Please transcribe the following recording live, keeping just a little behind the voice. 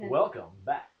welcome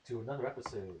back to another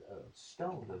episode of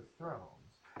Stone to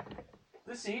Thrones.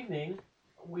 This evening,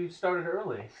 we've started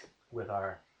early with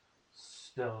our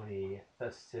stony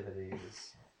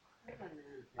festivities.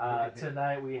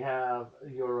 Tonight we have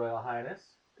Your Royal Highness.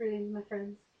 Greetings, my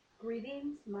friends.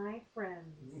 Greetings, my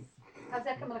friends. How's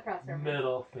that coming across there?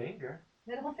 Middle finger.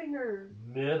 Middle finger.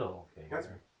 Middle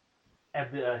finger. And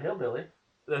Hillbilly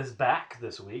is back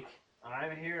this week.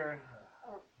 I'm here.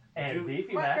 And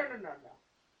Beefy No. Mac.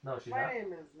 No, she's My not.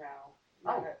 name is now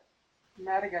Oh.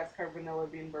 Madagascar Vanilla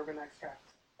Bean Bourbon Extract.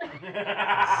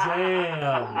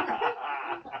 Damn.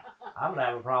 I'm gonna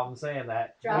have a problem saying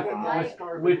that. Drop the mic.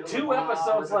 With 2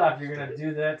 episodes left, you're gonna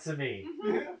do that to me.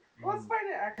 Let's find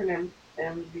an acronym.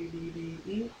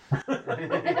 MVDBE.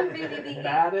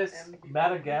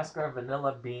 Madagascar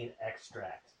Vanilla Bean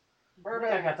Extract.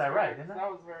 Bourbon. I got that right, Extract. didn't I?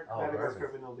 That was very Oh, close. Madagascar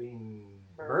Vanilla Bean.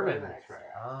 Bourbon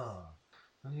Extract. Oh.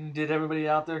 Did everybody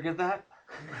out there get that?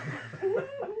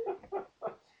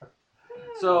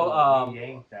 So, We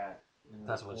yanked that.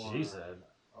 that's what she said.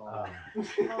 Oh.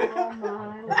 Oh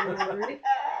my lord.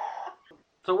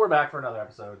 So we're back for another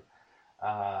episode.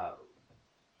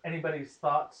 Anybody's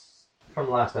thoughts from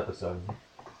the last episode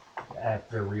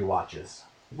after rewatches?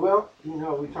 Well,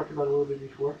 we talked about it a little bit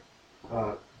before.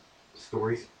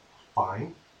 Story's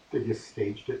fine. They just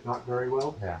staged it not very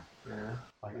well. Yeah.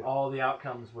 Like all the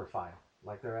outcomes were fine.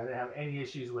 Like I didn't have any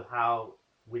issues with how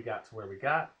we got to where we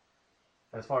got,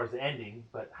 as far as the ending.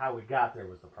 But how we got there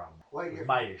was the problem. Like Was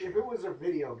my issue. if it was a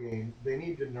video game, they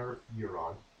need to nerf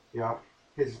Euron. Yeah,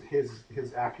 his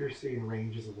accuracy and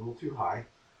range is a little too high.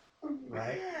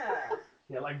 Right? Yeah.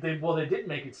 Yeah, like they did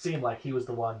make it seem like he was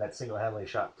the one that single-handedly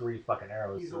shot 3 fucking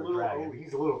arrows He's a through a little dragon.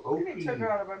 he's a little OP. He took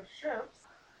out a bunch of ships,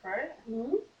 right?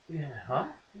 Hmm? Yeah, huh?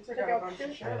 He took Took out out a bunch of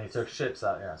ships? ships. And he took ships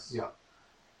out. Yes. Yeah.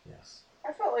 Yes.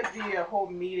 I felt like the whole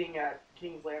meeting at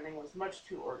King's Landing was much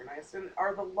too organized. And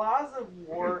are the laws of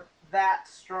war that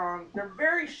strong? They're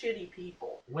very shitty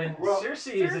people. When Well,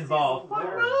 Cersei is Cersei's involved, fuck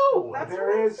fuck no. no. That's There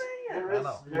what I'm is saying. there is I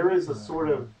know. there is a sort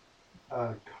of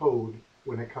code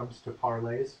when it comes to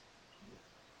parlays.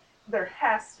 There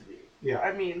has to be. Yeah,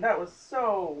 I mean, that was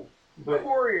so but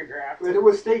choreographed. it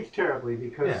was staged terribly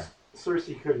because Yeah.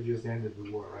 Cersei could have just ended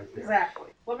the war right there. Exactly.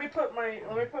 Let me put my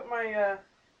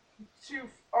two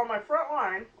on my front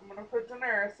line. I'm gonna put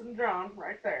Daenerys and Jon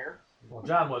right there. Well,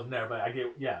 John wasn't there, but I get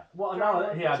Well, Jon no,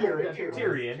 was- yeah, Tyrion.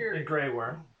 Tyrion and Grey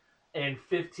Worm, and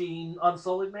 15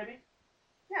 Unsullied maybe.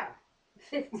 Yeah.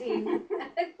 15.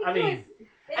 I mean,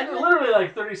 and they're literally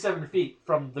like 37 feet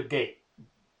from the gate,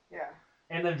 Yeah.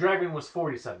 and then Dragon was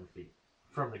 47 feet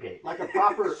from the gate. Like a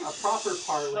proper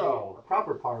parlay. So- A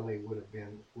proper parlay would have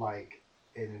been like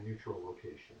in a neutral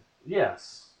location.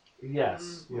 Yes.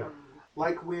 Yes. Yeah. Mhm.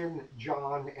 Like when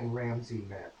John and Ramsay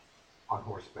met on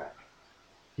horseback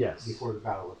Yes. before the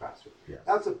Battle of Bastards. Yes.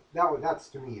 That's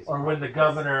to me. Is Or when the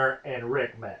governor and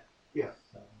Rick met. Yeah.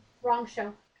 Wrong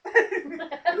show.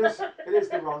 It is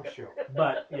the wrong show.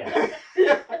 But yeah.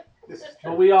 This is But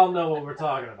true. we all know what we're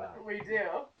talking about. We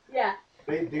do. Yeah.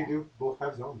 They do both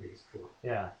have zombies too.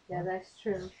 Yeah. Yeah, that's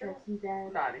true. That's some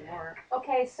dead. Not anymore.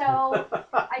 Okay, so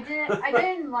I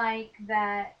didn't like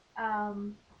that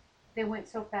they went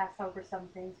so fast over some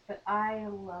things, but I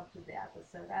loved the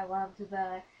episode. I loved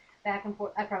the back and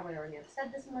forth. I probably already have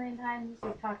said this a million times.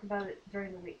 We've talked about it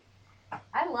during the week.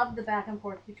 I loved the back and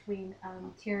forth between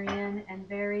Tyrion and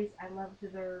Varys. I loved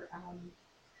their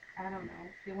I don't know.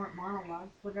 They weren't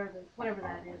monologues. Whatever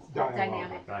that is. That Dialogue.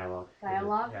 dynamic. Dialogue.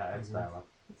 Dialogue? Yeah, it's dialogue.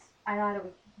 I thought it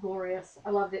was glorious. I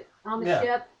loved it. On the Yeah.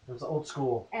 ship It was old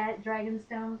school. at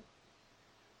Dragonstone.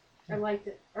 I liked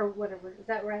it. Or whatever. Is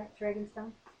that right?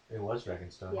 Dragonstone? It was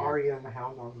Dragonstone. Yeah. Arya and the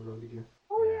Hound on the road again.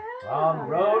 Oh, yeah. On the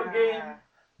road Yeah. again.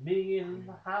 Me and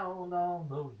the Hound on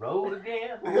the road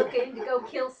again. Looking to go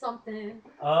kill something.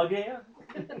 Again.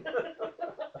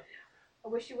 I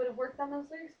wish you would have worked on those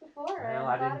lyrics before. Well,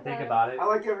 I hadn't didn't think thought about it. I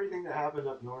like everything that happened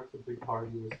up north. The big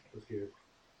party was good.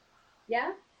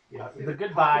 Yeah? Yeah. The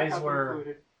goodbyes Puppy were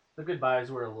included.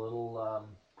 a little.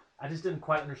 I just didn't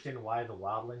quite understand why the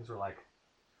wildlings were like,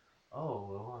 "Oh,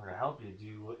 well, we're gonna help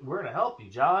you. We're gonna help you,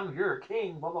 John. You're a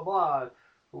king. Blah blah blah.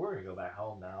 But we're gonna go back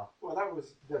home now." Well,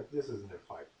 this isn't their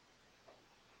fight.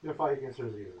 Their fight against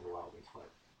Cersei isn't the Wildlings fight.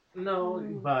 No,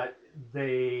 Mm. but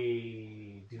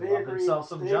they do They love agreed. themselves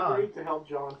some They John. agreed to help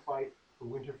John fight for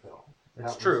Winterfell. That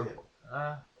It's was true. it.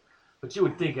 But you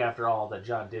would think after all that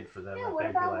John did for them, Yeah, that what they'd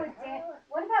about be like,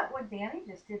 what about what Danny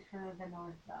just did for the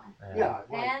North, though? Yeah,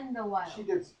 like, And the Wild.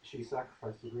 She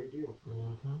sacrificed a great deal.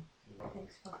 hmm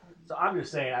Thanks for So I'm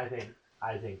just saying, I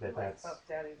think that Like that's. Puff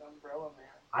Daddy's umbrella man.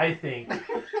 I think.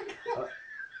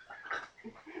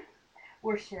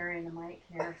 we're sharing the mic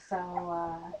here,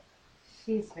 so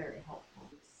she's very helpful.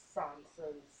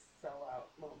 Sansa's sellout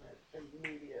moment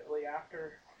immediately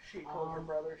after she told her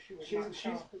brother she would not She's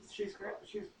tell his secret.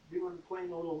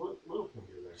 playing a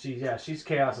Littlefinger there. She's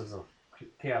chaos as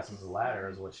a ladder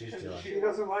is what she's doing. She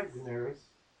doesn't like Daenerys.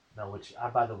 No, which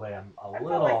by the way, I'm a I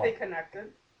little. felt like they connected.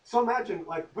 So imagine,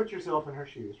 like, put yourself in her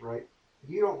shoes, right?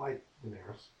 You don't like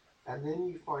Daenerys, and then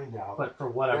you find out But for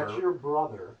whatever, that your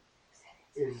brother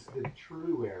is the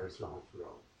true heir to the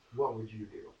throne. What would you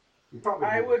do? You probably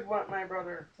I would want my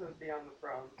brother to be on the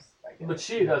thrones. I guess. but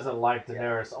she doesn't like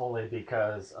Daenerys only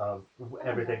because of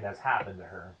everything that's happened to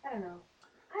her. I don't know.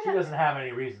 She doesn't have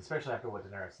any reason, especially after what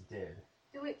Daenerys did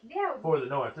Do we? Yeah. for the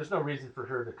North. There's no reason for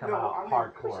her to come No, out I mean,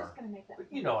 We're hardcore. just gonna make that.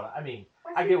 You know what I mean?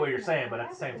 Why I should get we what do you're that? saying, but at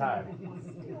the same time,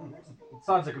 Understand.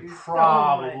 Sansa could You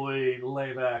probably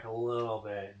lay back a little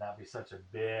bit and not be such a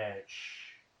bitch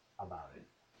about it.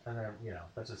 And then,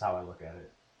 that's just how I look at it.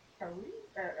 Are we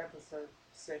at episode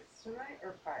 6 tonight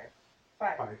or 5?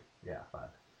 5. Five. Yeah, fine.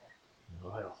 Go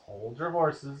ahead, hold your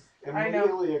horses. And I know.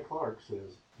 Emilia Clarke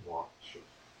says, watch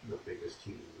the biggest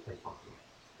TV you can find.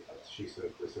 She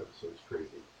said this episode's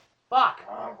crazy. Fuck!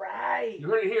 All right. You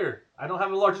heard it here. I don't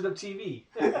have a large enough TV.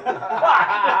 Size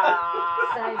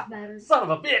matters. Son of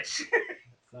a bitch!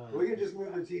 We can just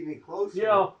move the TV closer.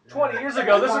 20 years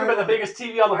ago, this would have been the biggest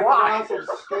TV on the I block. can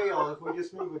also scale. If we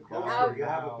just move it closer, you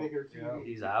have a bigger TV. Yeah.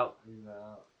 He's out. He's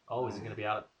out. Oh, is he going to be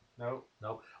out? Nope.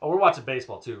 Nope. Oh, we're watching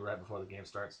baseball, too, right before the game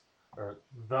starts. Or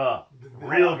the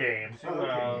real game.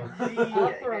 Okay. The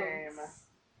Thrones. game.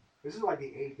 This is like the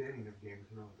 8th inning of Game of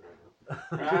Thrones right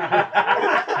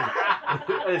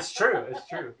now. It's true. It's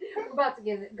true. We're about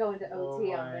to go into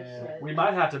OT Oh, on this man. shit. We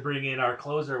might have to bring in our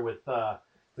closer with to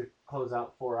close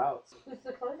out 4 outs. Who's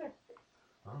the closer?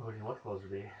 I don't know what the closer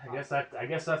be. I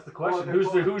guess that's the question.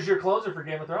 Well, Who's your closer for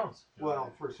Game of Thrones?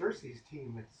 Well, for Cersei's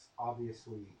team, it's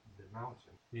obviously the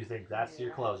Mountain. You think that's your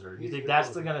Yeah. closer? You He's think the that's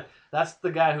closer. that's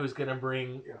the guy who's gonna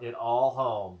bring Yeah. it all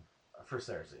home for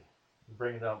Cersei?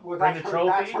 Bring the Well, bring that's the her, trophy.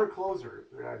 that's her closer.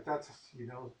 That's that's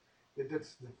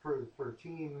for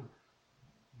Team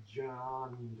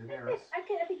John Daenerys. I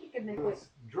think you could make it. It's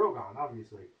Drogon,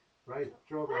 obviously, right?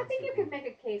 Drogon. I think you could make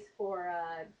a case for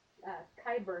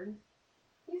Qyburn.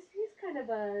 He's kind of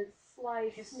a sly,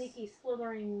 He's- sneaky,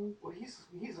 slithering Well, he's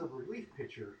a relief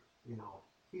pitcher.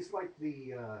 He's like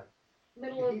the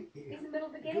middle of. he- He's in the middle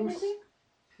of the game, Goose. maybe.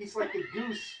 he's like the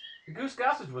goose. Goose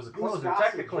Gossage was a Goose closer. Gossage,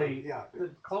 Technically, yeah. the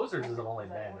closers have only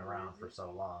been around for so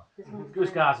long. This one's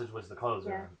Goose mine. Gossage was the closer.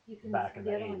 Yeah, you can. back in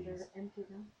the other ones 80s. are empty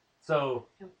now. So,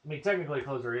 I mean, technically,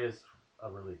 closer is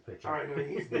a relief pitcher. All right, no,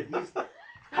 he's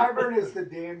Qyburn is the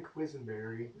Dan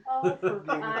Quisenberry. Oh, Game of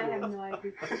I have Thrones. no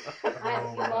idea.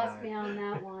 Oh, You lost my. me on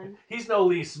that one. He's no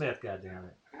Lee Smith,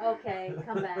 goddammit. Okay,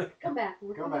 come back. Come back.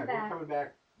 We're Come coming back. back. We're coming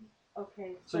back.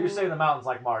 Okay. So you're saying the mountain's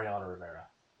like Mariano Rivera?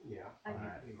 Yeah. I-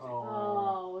 Alright.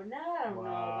 Oh, no, I don't know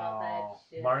about that Wow.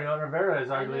 shit. Mariano Rivera is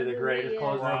I arguably know the who greatest he is.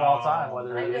 closer of all time, Wow.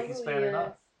 whether I know he's who fan he or is.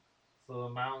 not. So the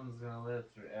mountain's gonna live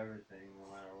through everything, no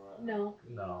matter what. No,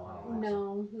 No, I don't think so.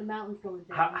 no, the mountain's going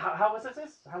down. How was it?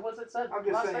 How was it said? I'm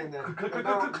just last saying night? that. the Clint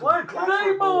Mountain-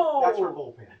 that's her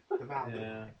bullpen. The Mountain.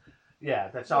 Yeah. Yeah,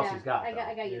 that's all she's got. I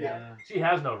got though. you Yeah. there. She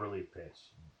has no relief pitch.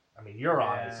 I mean, you're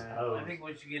on, I Yeah. suppose. I think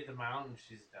once you get the mountain,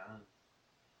 she's done.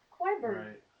 Qyburn.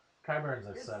 Right. Qyburn's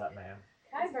a setup man.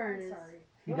 Qyburn is.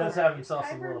 He does have himself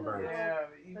some Qyburn little was birds. Yeah,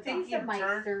 you But think he's a you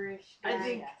turn? Meisterish I guy.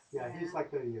 think- Yeah, he's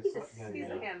like the He's a He's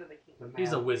the hand of the king. the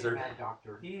He's a mad- wizard. mad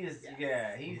doctor. He is. Yes.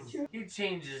 Yeah, he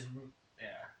changes. Yeah.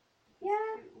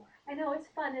 Yeah, I know it's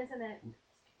fun, isn't it?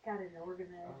 Got an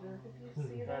organizer. Did you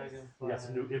see this? We got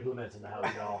some new implements in the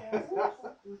house, y'all.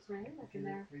 What's right? Look in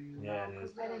there. Yeah, it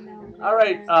is. I didn't know. All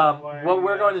right, what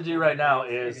we're going to do right now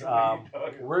is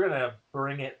we're going to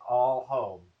bring it all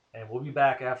home. And we'll be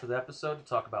back after the episode to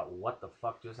talk about what the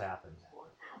fuck just happened.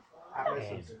 I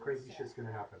bet some crazy shit's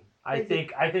gonna happen. I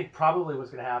think probably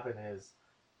what's going to happen is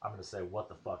I'm going to say what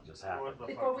the fuck just happened.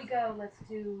 Before we go, let's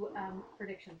do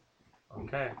predictions.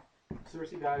 Okay.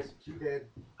 Cersei dies. She dead.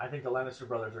 I think the Lannister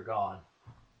brothers are gone.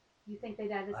 You think they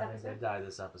died this I think they episode? die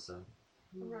this episode.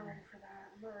 I'm not ready for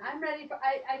that. I'm ready for.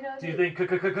 I know. Do you that- think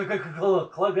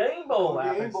Clegane Bowl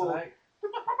happens Bowl. tonight?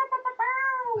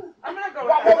 I'm gonna go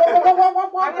with that.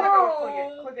 I'm gonna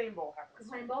go with Clegane Bowl happens.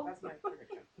 Clegane Bowl? That's my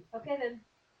prediction. Okay then.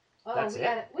 Oh, That's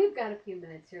it? we've got a few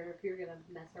minutes here if you're gonna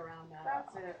mess around now.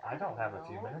 That's it. I don't have a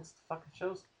few know. minutes. The fucking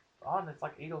show's on. It's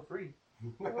like 8:03.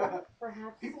 Or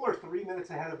perhaps. People are 3 minutes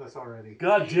ahead of us already.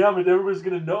 God damn it! Everybody's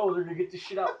gonna know. They're gonna get this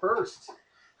shit out first.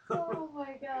 Oh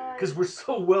my god. Because we're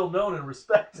so well known and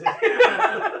respected.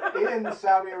 In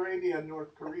Saudi Arabia and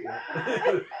North Korea.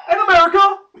 And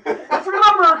America! I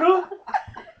forgot America!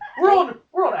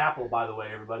 We're on Apple, by the way,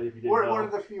 everybody, if you didn't We're know. one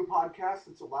of the few podcasts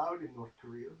that's allowed in North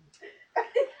Korea.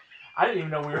 I didn't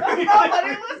even know we were. Nobody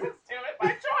listens to it by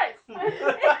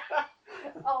choice.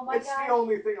 Oh my It's gosh. the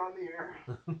only thing on the air.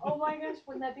 Oh my gosh,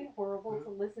 wouldn't that be horrible to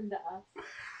listen to us?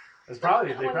 They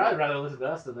probably rather listen to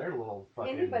us than their little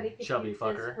Anybody fucking could chubby use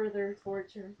fucker. this for their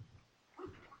torture.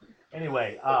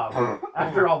 Anyway,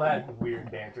 after all that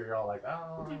weird banter, you're all like,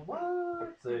 oh,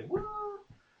 what? Say what?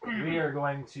 We are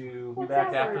going to be What's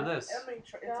back that after word? this.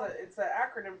 It's an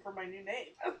acronym for my new name.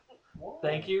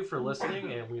 Thank you for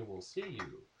listening, and we will see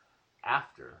you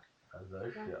after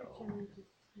the show.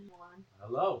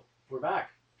 Hello, we're back.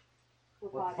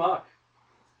 What the fuck?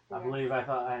 I believe I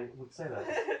thought I would say that.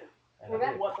 And We're I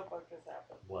back. did. What the fuck just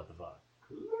happened? What the fuck?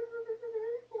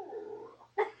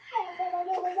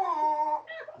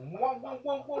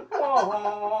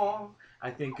 I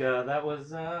think that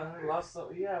was lost.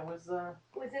 Yeah, it was.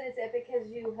 Was it as epic as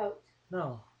you hoped?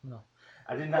 No.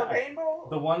 I did not. Rainbow?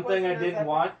 The one thing I Wasn't as didn't epic.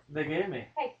 want, they gave me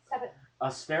Hey, stop it.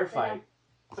 a stair fight.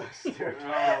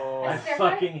 Oh. I stair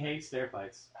fucking hate stair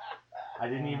fights. I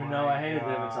didn't even know I hated them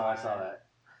until I saw God. that.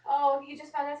 Oh, you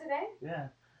just found out today? Yeah.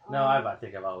 No, I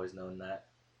think I've always known that.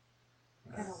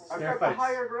 I don't know. I've Stair got the fights.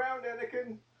 higher ground,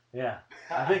 Anakin. Yeah.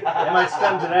 I think it might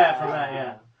stem to that from that,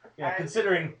 yeah. Yeah, I-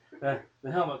 considering the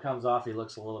helmet comes off, he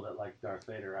looks a little bit like Darth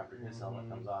Vader after his helmet Mhm.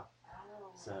 comes off.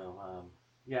 Oh. So,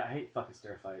 yeah, I hate fucking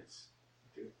stair fights.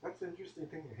 Dude, that's an interesting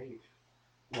thing to hate.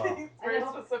 Well, It's very I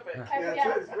know. specific. I Yeah,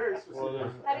 forget. it's very specific. Well,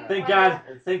 there's- How do you thank find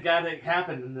God, thank God it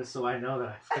happened in this, so I know that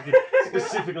I fucking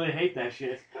specifically hate that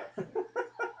shit.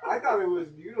 I thought it was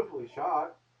beautifully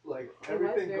shot. Like was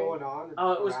everything very- going on.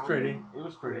 Oh, it was around pretty. him. It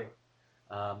was pretty.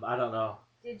 I don't know.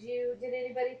 Did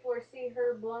anybody foresee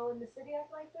her blowing the city up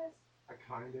like this? I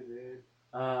kind of did.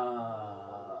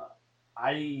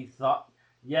 I thought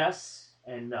yes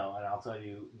and no, and I'll tell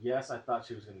you, yes, I thought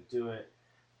she was going to do it,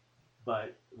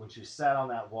 but when she sat on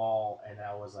that wall, and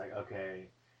I was like, okay,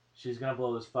 she's going to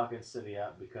blow this fucking city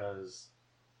up because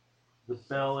the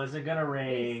bell isn't going to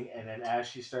ring, and then as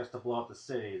she starts to blow up the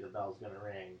city, the bell's going to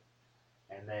ring,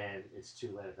 and then it's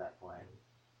too late at that point.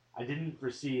 I didn't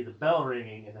foresee the bell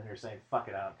ringing, and then her saying, fuck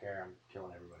it, I don't care, I'm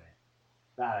killing everybody.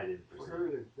 That I didn't For foresee.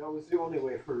 her, that was the only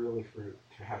way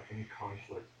to have any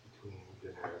conflict between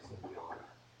Daenerys and Jon,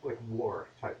 like war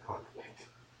type conflict.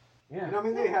 Yeah. You know, I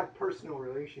mean, they have personal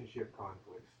relationship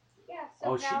conflicts. Yeah,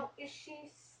 so Oh, now is she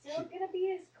still gonna be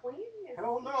his queen? Is I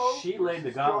don't know. She laid the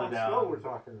This is gauntlet Jon Snow down. we're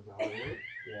talking about, right?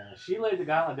 Yeah, she laid the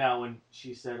gauntlet down when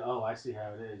she said, "Oh, I see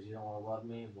how it is. You don't want to love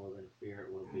me. Well, then fear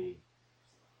it will be."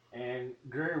 And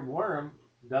Grey Worm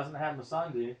doesn't have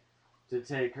Missandei to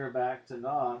take her back to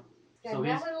Nod, got so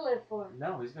he's nothing to live for.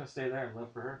 he's gonna stay there and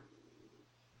live for her.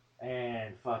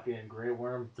 And fucking Grey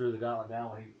Worm threw the gauntlet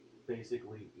down when he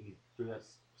threw that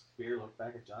spear. Looked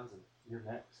back at Johnson. You're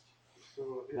next.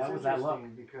 So it's That was that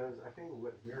interesting because I think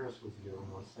what Varys was doing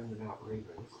was sending out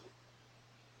ravens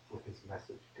with his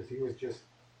message because he was just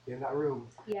in that room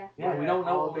Yeah. Yeah, we don't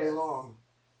know all what day was- long.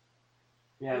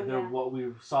 Yeah, Oh, yeah. what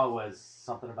we saw was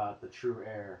something about the true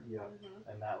heir, Yeah,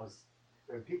 and that was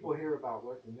and people hear about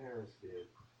what Daenerys did,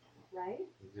 Right?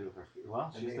 well,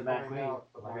 and she's they the Mad find Queen. out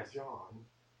Like about I said. Jon.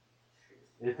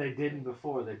 If they didn't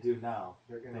before, they do now.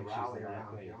 They're going to think she's rally the Mad around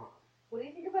Queen. Jon. What do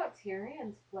you think about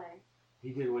Tyrion's play?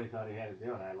 He did what he thought he had to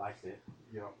do, and I liked it.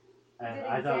 Yep. He And did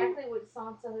I thought exactly what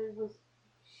Sansa was.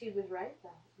 She was right though.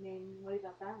 I mean, what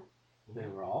about that? they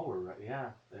were right.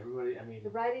 Yeah, everybody. I mean, The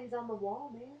writing's on the wall,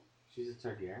 man. she's a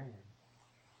Targaryen.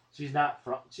 She's not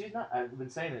from. She's not. I've been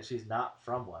saying that she's not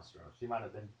from Westeros. She might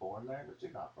have been born there, but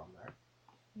she's not from there.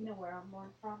 You know where I'm born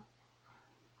from.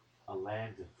 A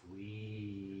land of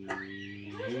we.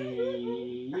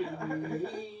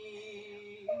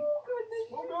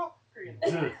 Smoke up.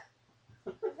 Greenland.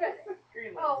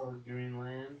 Greenland. Oh,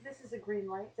 Greenland. this is a green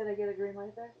light. Did I get a green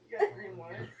light there? You got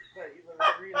Greenland. But you live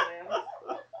in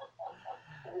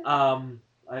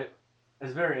Greenland.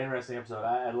 It's a very interesting episode.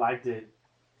 I liked it.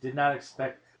 Did not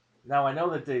expect. Now I know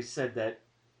that they said that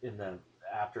in the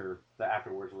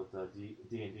afterwards with the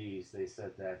D&Ds, they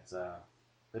said that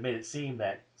they made it seem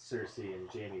that Cersei and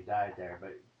Jaime died there,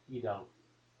 but you don't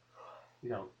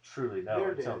truly know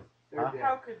They're until. dead. They're Huh? dead.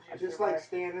 How could you Just survive? like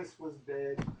Stannis was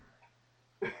dead.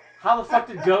 How the fuck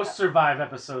did Ghost survive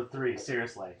episode 3?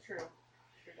 Seriously, True. True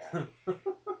that. we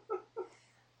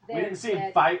They're didn't see him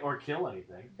dead. fight or kill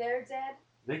anything. They're dead.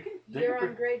 They can.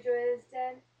 Euron Greyjoy is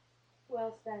dead. Who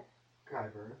else dead?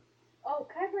 Kyber. Oh,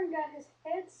 Qyburn got his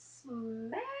head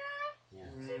smashed.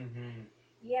 Yeah. Mm-hmm.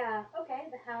 Yeah. Okay.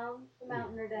 The Hound, the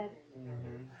Mountain are dead.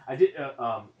 Mm-hmm. I did. Herr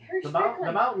The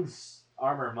Strickland. mountain's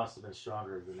armor must have been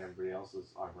stronger than everybody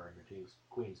else's armor in the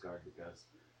Queen's Guard because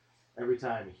every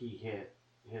time he hit,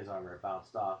 his armor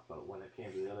bounced off. But when it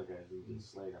came to the other guys, he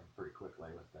just slayed them pretty quickly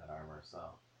with that armor. So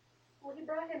Well, he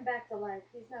brought him back to life.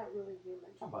 He's not really human.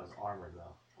 talk about his armor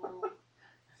though. Oh,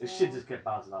 This so- shit just kept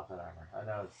bouncing off that armor. I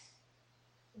know it's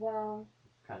Well,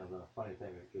 kind of a funny thing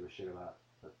to give a shit about,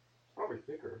 but Probably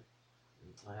thicker.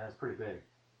 it's pretty big.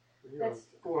 When you're That's-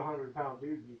 a 400-pound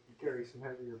dude, you can carry some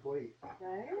heavier weight.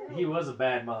 right? He was a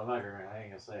bad motherfucker, man. I ain't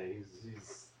gonna say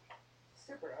he's.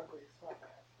 Super ugly as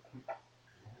fuck.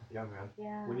 Yeah, man.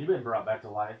 Yeah. When you've been brought back to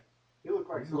life, He looked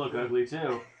like you look something- ugly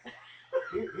too.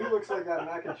 He looks like that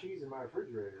mac and cheese in my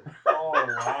refrigerator. Oh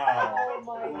wow. Oh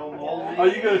my Little God. moldy. Are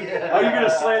you gonna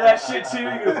slay that shit too? You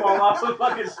gonna fall off the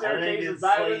fucking I think staircase and it's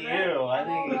die slay with that? you. I Oh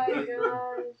think my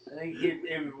gosh. I think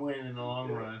it would win in the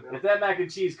long run. If that mac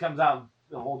and cheese comes out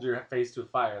and holds your face to a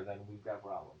fire, then we've got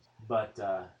problems. But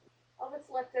All that's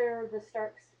left are the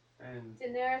Starks. And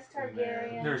Daenerys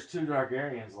Targaryen. there's 2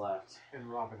 Targaryens left. And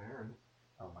Robin Aaron.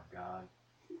 Oh my god.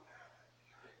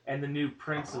 And the new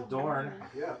Prince of Dorne,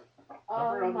 Yeah.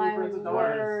 Oh Remember my the Prince of Dorne?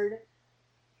 word.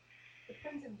 The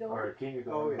Prince of or Dorne. King of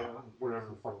Oh, Dorne, yeah. whatever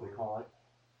the fuck they call it.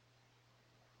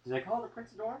 Do they call it the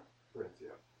Prince of Dorne? Prince, yeah.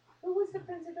 Who was the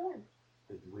Prince of Dorne?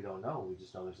 We don't know. We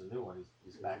just know there's a new one.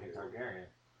 He's back in Targaryen.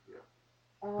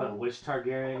 Um, But which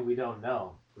Targaryen, we don't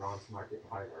know. Ron's not getting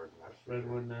high guard. That's for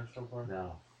Redwood National Park.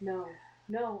 No.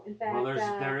 No. In fact, Well,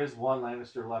 there is one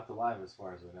Lannister left alive, as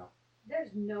far as we know.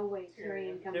 there's no way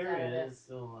Tyrion comes out of Tyrion this. is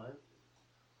still alive.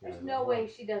 There's Yeah, no way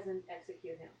she doesn't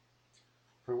execute him.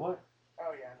 For what?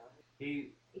 Oh yeah, no.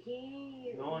 He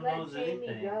No one let knows Jamie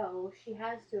anything. go. She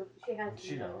has to. She has to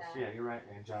She know knows. that. Yeah, you're right.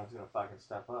 And John's gonna fucking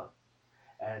step up.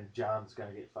 And John's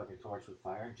gonna get fucking torched with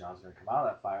fire. And John's gonna come out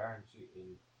of that fire.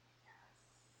 And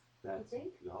that's. You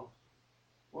think? You know,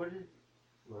 What did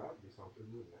Well, that would be something,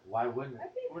 wouldn't it? why wouldn't it? I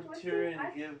think what what's Tyrion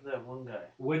I- give that one guy?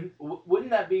 Wouldn't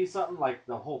that be something like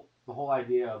the whole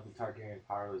idea of the Targaryen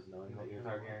power is knowing that you're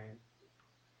Targaryen?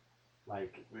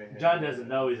 Like John doesn't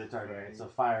know he's a Targaryen, so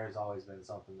fire has always been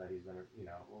something that he's been,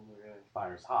 Oh my god.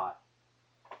 fire's hot.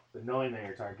 But knowing that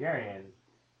you're Targaryen,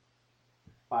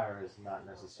 fire is not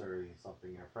necessarily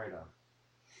something you're afraid of.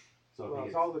 So if Well, he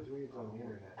it's gets, all the dweebs on the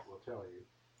internet will tell you.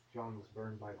 John was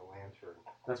burned by the lantern.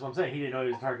 that's what I'm saying. He didn't know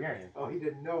he was a Targaryen. Oh, he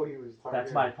didn't know he was Targaryen.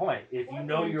 That's my point. If you What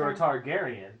know you're a lantern?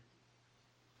 Targaryen,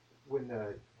 When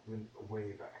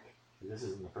way back. this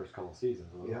is in the first couple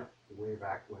seasons, wasn't Yeah, way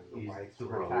back when it? the He's Whites the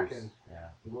were Rose. attacking Yeah,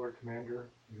 Lord Commander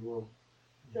Jorah.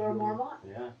 Jorah Mormont.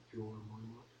 yeah. Jorah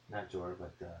Mormont. Not Jorah,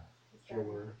 but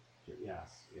Jorah.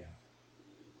 yes, yeah.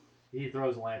 He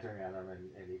throws a lantern at him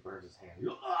and he burns his hand.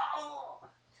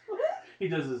 He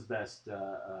does his best,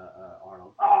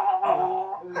 Arnold.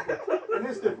 In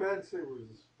his defense, it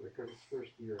was like his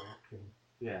first year acting.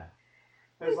 Yeah.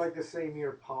 It was like the same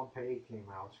year Pompeii came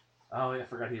out. Oh, yeah, I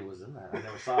forgot he was in that. I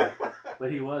never saw it,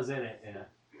 but he was in it. Yeah.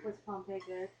 Was Pompeii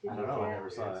good? Did I you don't know, see I it? never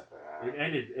saw It's it.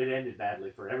 bad. It ended badly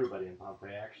for everybody in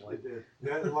Pompeii. Actually, It did.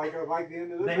 Yeah, like the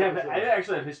end of this they have. episode. I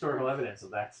actually have historical evidence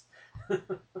of that.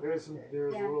 There's a Yeah.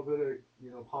 little bit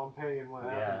of Pompeii and what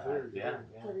Yeah, happened there.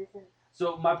 yeah. What is it?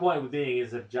 So my point with being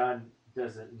is if John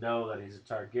doesn't know that he's a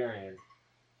Targaryen,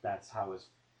 that's how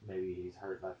maybe he's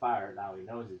hurt by fire. Now he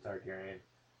knows he's a Targaryen,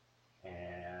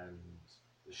 and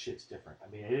the shit's different. I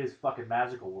mean, it is fucking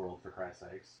magical world for Christ's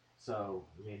sakes. So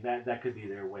I mean that could be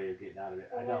their way of getting out of it.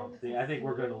 I think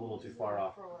we're going a little too far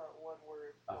off. For one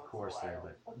word. Of once course, in a there,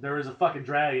 while. but there is a fucking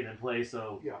dragon in play,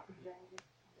 so Yeah.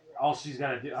 all she's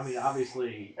got to do. I mean,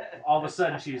 obviously, all of a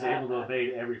sudden she's able to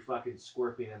evade every fucking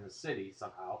scorpion in the city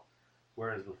somehow,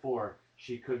 whereas before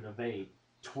she couldn't evade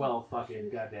 12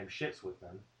 fucking goddamn ships with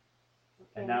them,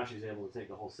 and now she's able to take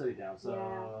the whole city down. So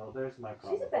Yeah. there's my She's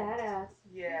problem. a badass.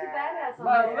 Yeah. She's a badass. On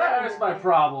Well, that there's my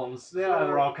problems. Yeah, So-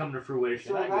 they're all coming to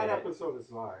fruition. So I that get it. episode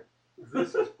is like,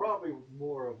 this is probably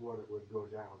more of what it would go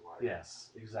down like.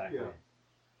 Yes, exactly.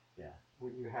 Yeah.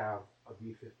 When you have a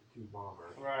B-52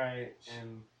 bomber. Right,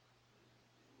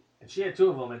 And she had 2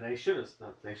 of them, and they should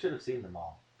have seen them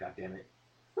all. God damn it.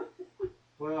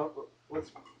 Well,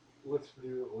 let's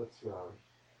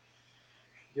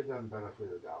give them benefit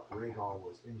of the doubt. Rhaegal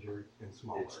was injured and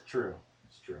smaller. It's true.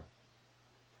 It's true.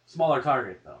 Smaller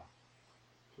target though.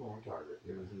 Smaller target.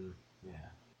 Yeah. Yeah.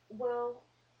 Well,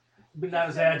 But not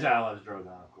as agile as Drogon,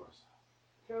 of course.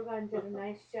 Drogon did a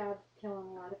nice job killing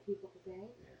a lot of people today.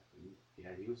 Yeah,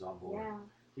 he was on board. Yeah.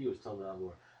 He was totally on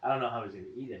board. I don't know how he's gonna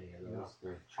eat any of those. No.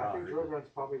 They're I think charred. Drogon's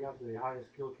probably got the highest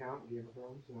kill count in Game of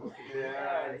Thrones. No?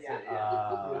 Yeah,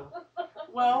 Yeah.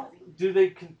 Well, do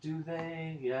they? Do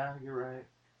they? Yeah, you're right.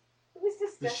 It was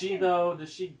disgusting.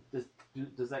 Does she though?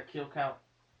 Does that kill count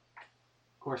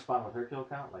correspond with her kill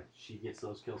count? Like she gets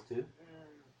those kills too?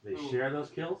 They Ooh. share those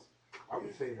kills, I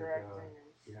would say that. Directing.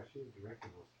 Yeah, she's directing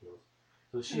those kills.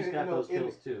 so she's Yeah, got no, those in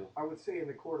kills too. I would say in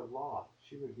the court of law,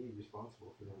 she would be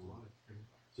responsible for those lives.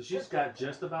 So she's got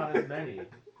just about as many,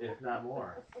 if not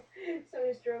more. So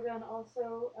is Drogon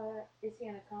also, is he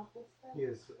an accomplice then? He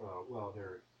is, well,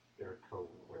 they're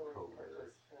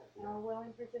co-murderers. A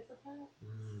willing participant?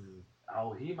 Mm.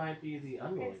 Oh, he might be the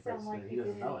unwilling It sounds like person. He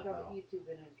doesn't know it though. you've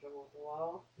been in trouble with the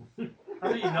law.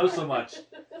 How do you know so much,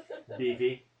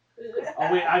 Beefy?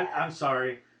 Oh wait, I'm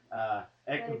sorry.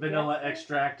 Vanilla Madagascar?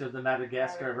 extract of the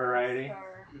Madagascar variety.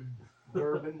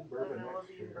 Bourbon Vanilla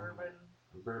bean extra. bourbon.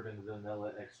 Bourbon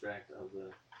vanilla extract of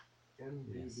the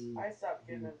MBD. I stopped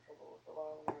getting in trouble with the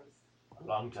law when I was a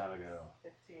long time ago.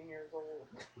 15 years old.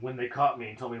 When they caught me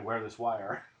and told me to wear this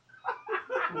wire.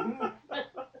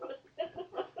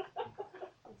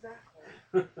 Exactly.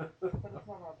 But it's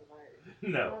not on tonight.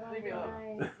 No. Leave me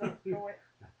alone. Nice. No, no way.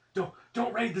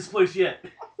 Don't raid this place yet.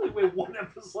 We have one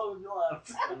episode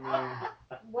left.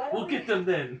 What We'll do get them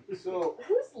then. So,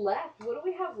 Who's left? What do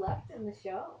we have left in the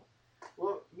show?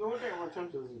 well, the only thing I want to touch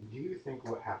is, do you think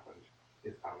what happened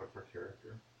is out of her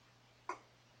character?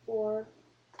 For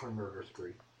Her murder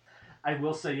spree. I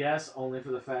will say yes, only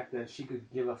for the fact that she could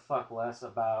give a fuck less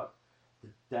about the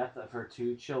death of her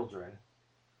 2 children.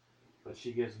 But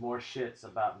she gives more shits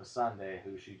about Missandei,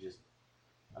 who she just...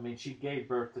 I mean, she gave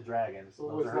birth to dragons. So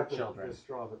Those was are her that children. the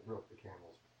straw that broke the camel's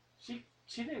back?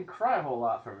 She didn't cry a whole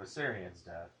lot for Viserion's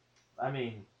death. I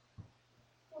mean,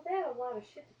 well, they had a lot of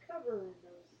shit to cover in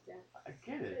those deaths. I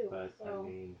get it, too, but so I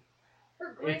mean...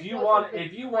 her grief If you wasn't want the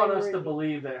us to priority.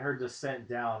 believe that her descent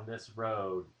down this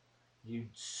road, you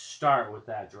start with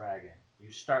that dragon.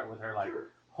 You start with her like, Sure.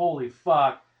 holy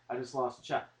fuck, I just lost a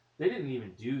child. They didn't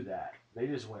even do that. They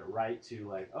just went right to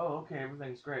like, oh, okay,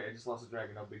 everything's great. I just lost a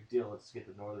dragon, no big deal. Let's get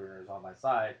the Northerners on my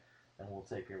side, and we'll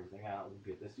take everything out. We'll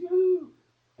get this, yoo-hoo!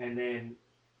 And then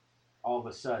all of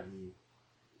a sudden,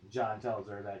 John tells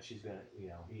her that she's gonna,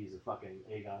 he's a fucking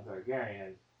Aegon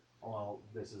Targaryen. Well,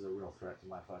 this is a real threat to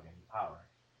my fucking power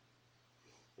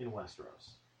in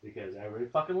Westeros. Because everybody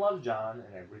fucking loves John,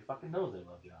 and everybody fucking knows they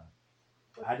love John.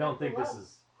 What's I don't not to think this love?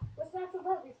 is... What's not to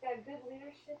love? He's got good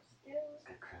leadership skills.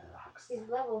 He's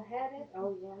level-headed.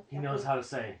 Oh yes. He knows how to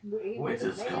say,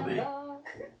 "Winter's coming."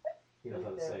 he knows how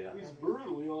to say that. He's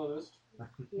brutally honest.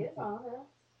 He is honest.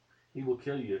 He will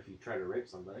kill you if you try to rape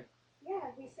somebody. Yeah,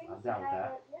 he seems I'm to down with have.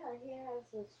 that. Yeah, he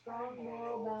has a strong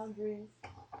moral boundaries.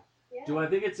 Yeah. Do I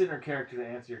think it's in her character to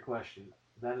answer your question?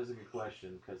 That is a good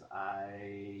question, because Just I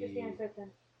answer it then.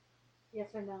 Yes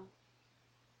or no.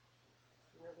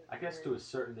 I guess to a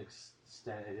certain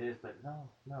extent it is, but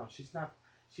no, she's not.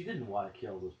 She didn't want to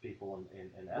kill those people in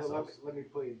Essos. Well, let me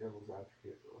play devil's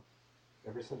advocate, though.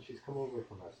 Ever since she's come over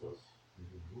from Essos,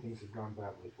 things have gone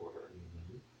badly for her.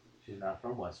 She's not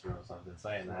from Westeros. I've been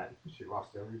saying that. She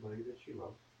lost everybody that she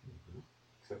loved,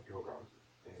 except Drogon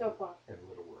and, So far. and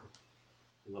Little Worm.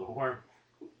 Little worm.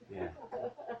 Yeah,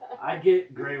 I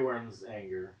get Grey Worm's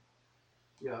anger,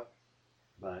 Yeah,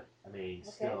 but I mean,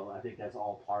 Okay. still, I think that's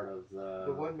all part of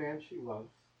the one man she loves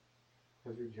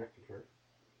has rejected her.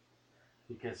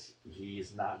 because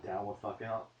he's not down with fucking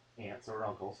aunts or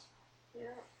uncles. Yeah.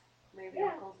 Maybe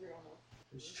Yeah. uncles, we don't know.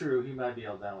 It's true, he might be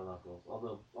all down with uncles.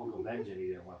 Although Uncle Benjen he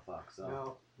didn't want to fuck, so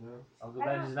No. Uncle I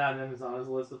don't- Benjen's not on his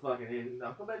list of fucking. And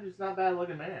Uncle Benjen's not a bad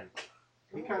looking man.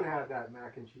 He kind of had that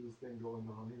mac and cheese thing going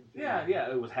on. Yeah,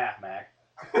 it was half Mac.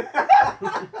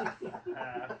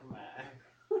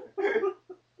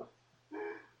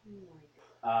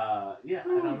 Yeah,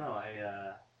 I don't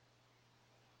know.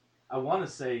 I want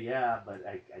to say yeah, but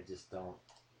I just don't.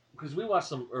 Because we watched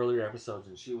some earlier episodes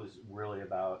and she was really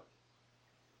about.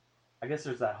 I guess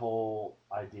there's that whole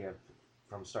idea of,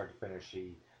 from start to finish.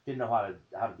 She didn't know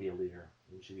how to be a leader,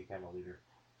 and she became a leader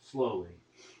slowly.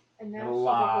 And now And a she's a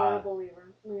lot. horrible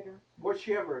leader. Was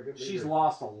she ever a good leader? She's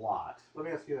lost a lot. Let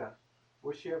me ask you that.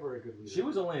 Was she ever a good leader? She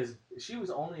was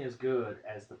only as good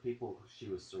as the people she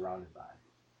was surrounded by,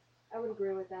 I would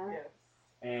agree with that. Yes.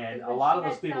 and Because a lot of when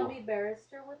those she had people. Selmy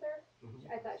Barrister with her,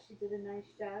 Mhm. I thought she did a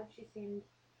nice job. She seemed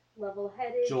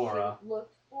level-headed. Jorah. She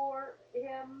looked for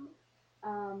him.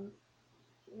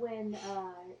 When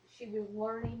she was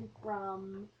learning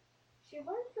from,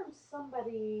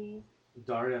 somebody,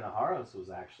 Daria Naharis was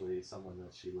actually someone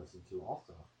that she listened to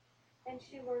also. and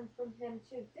she learned from him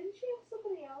too. Didn't she have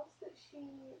somebody else that she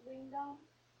leaned on?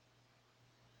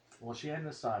 Well, she had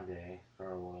Nasande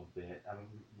for a little bit. I mean,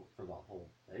 for the whole,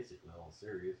 basically the whole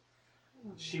series.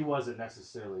 She wasn't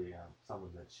necessarily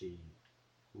someone that she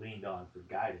leaned on for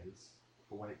guidance,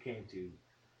 but when it came to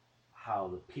how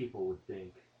the people would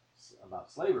think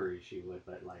about slavery, she would.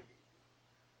 But like,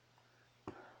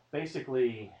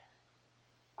 basically,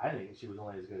 I think she was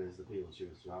only as good as the people she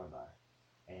was surrounded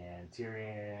by. And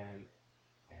Tyrion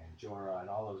and Jorah and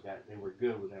all those guys, they were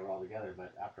good when they were all together,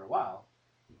 but after a while,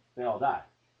 they all died.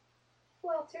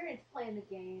 Well, Tyrion's playing the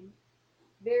game.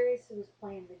 Varys was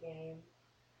playing the game.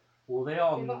 Well, They've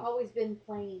always been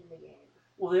playing the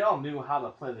game. they all knew how to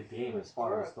play the game as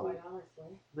far Jorah, as the quite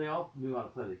honestly. they all knew how to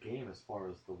play the game as far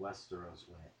as the Westeros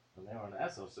went. When they were in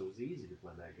Essos, it was easy to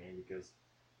play that game because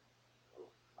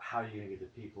how are you gonna get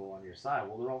the people on your side?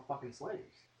 Well, they're all fucking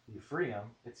slaves. You free them,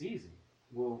 it's easy.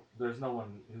 Well, there's no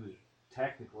one who's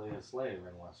technically a slave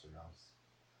in Westeros,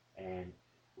 and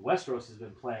Westeros has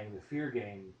been playing the fear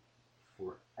game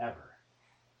forever.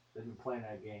 They've been playing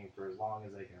that game for as long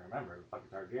as they can remember. The fucking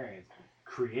Targaryens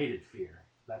created fear.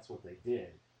 That's what they did.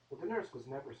 Well, Daenerys was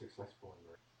never successful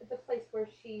in At the place where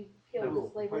she the killed the rule,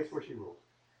 the slavers. place where she ruled.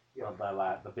 Yeah.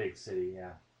 The big city,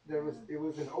 yeah. It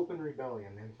was an open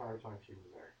rebellion the entire time she was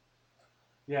there.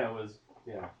 Yeah, it was,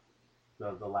 yeah.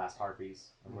 The last Harpies,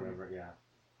 or whatever, yeah.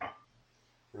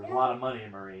 There was a lot of money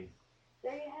in Marine.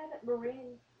 There you have it,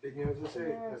 Marine. And, you know, as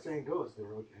Yes. the saying goes, the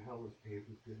road to hell is paved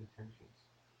with good intentions.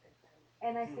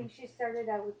 And I think she started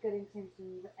out with good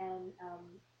intentions, and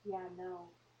yeah, no,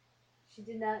 she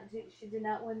did not do. She did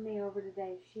not win me over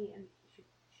today. She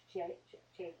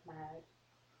chafed my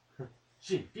head.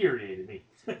 She infuriated me.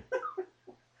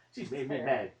 She made me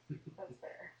mad. That's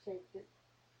fair. Shaped it.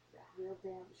 Real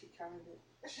damn. She turned it.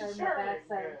 She's Turned sure my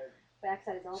backside.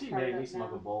 Backside is all She turned made me up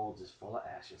smoke now. a bowl just full of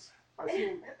ashes. I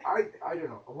don't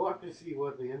know. We'll have to see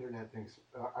what the internet thinks.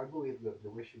 I believe that the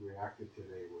way she reacted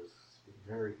today was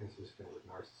very consistent with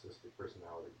narcissistic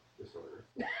personality disorder.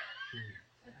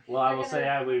 Well, I will say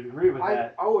I would agree with I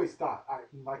that. always thought,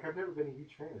 I've never been a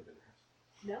huge fan of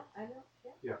Daenerys. No, I know.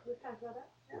 Yeah. Yeah. We've talked about that.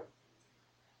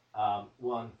 Yeah.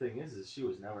 One thing is she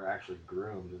was never actually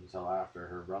groomed until after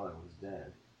her brother was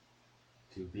dead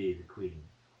to be the queen.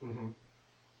 Mm-hmm.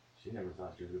 She never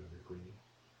thought she was going to be the queen.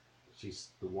 She's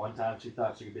the one time she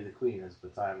thought she could be the queen is the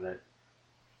time that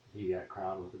he got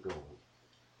crowned with the gold.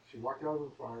 She walked out of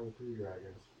the fire with 3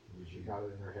 dragons. She got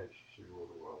it in her head she should rule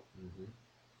the world. Mm-hmm.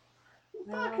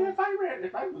 Fuck,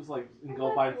 if I was like in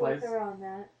Goldbine Place, With her on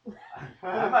that.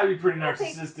 I might be pretty I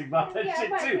think- narcissistic about that Yeah, shit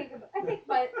too. I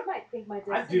might think my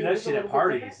destiny I'd do that was a shit at little bit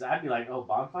parties. different. I'd be like, oh,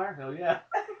 bonfire? Hell yeah.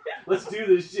 Let's do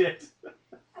this shit.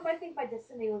 I might think my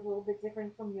destiny was a little bit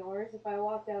different from yours if I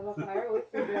walked out of a fire with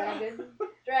 3 dragon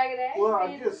eggs. Well,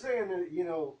 I'm maybe. just saying that, you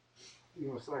know,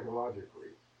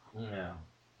 psychologically, Yeah.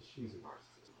 she's a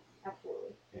narcissist.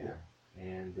 Absolutely. Yeah.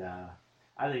 And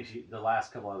I think the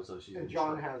last couple episodes she's And been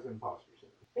John short. has imposter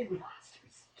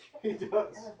Imposters. syndrome. He I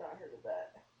does. have not heard of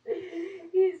that.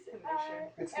 He's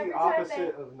It's every the time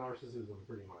opposite of narcissism,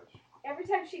 pretty much. every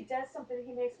time she does something,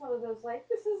 he makes one of those like,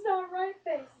 "This is not right"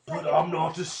 face. It's But like I'm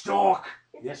not a Stark.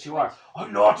 it's Yes, a you are. twitch.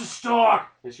 I'm not a Stark.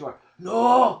 Yes, you are.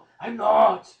 No, I'm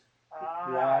not.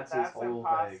 That's That's his whole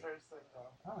imposter thing.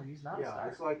 syndrome. Oh, he's not a Yeah,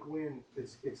 Stark. it's like when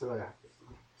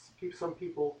some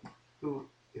people who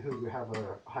have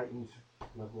a heightened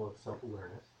level of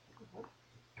self-awareness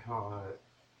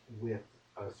with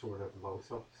a sort of low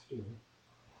self-esteem,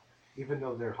 even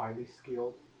though they're highly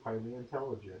skilled, highly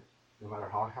intelligent, no matter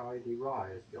how high they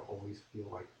rise, they'll always feel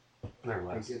like They're they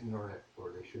less. didn't earn it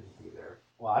or they shouldn't be there.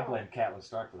 Well, I blame Catelyn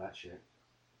Stark for that shit.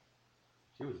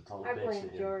 She was a total I bitch blame to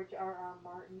him. George R.R.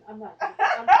 Martin. I'm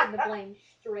putting the blame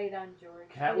straight on George.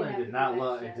 He didn't Catelyn have did to not do that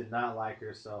love shit. and did not like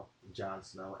herself, Jon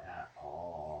Snow, at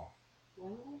all.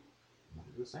 Well,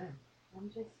 I'm just saying. I'm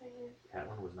just saying.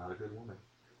 Catelyn was not a good woman.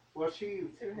 Well, she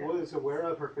To him. was aware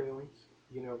of her failings.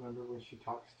 You know, remember when she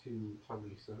talks to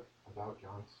Talisa about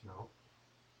Jon Snow?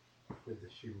 That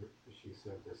she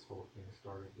said this whole thing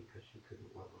started because she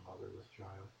couldn't love a motherless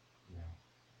child. Yeah.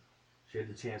 She had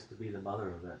the chance to be the mother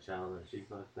of that child, and she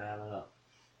fucked that up.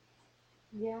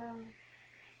 Yeah.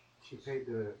 She paid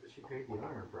the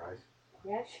iron price.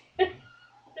 Yeah.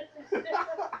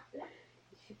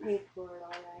 She paid for it all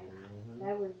right.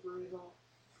 That was brutal.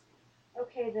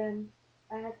 Okay, then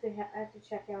I have to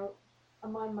check out.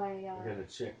 I'm on my. We're gonna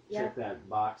check Yeah. that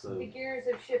box of. The gears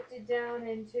have shifted down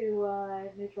into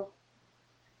neutral.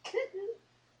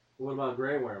 What about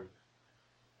Grey Worm?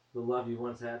 The love you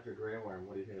once had for Grey Worm.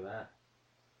 What do you think of that?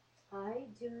 I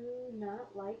do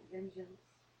not like vengeance.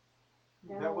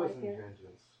 I That don't wasn't like it.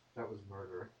 vengeance. That was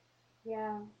murder.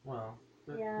 Yeah. Well,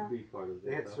 that Yeah. could be part of it.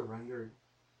 They had though. surrendered.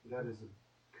 That is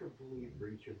a complete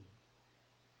breach of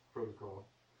protocol.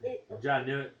 John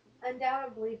knew it.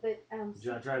 Undoubtedly, but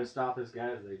John tried to stop his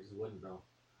guys, they just wouldn't though.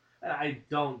 And I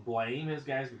don't blame his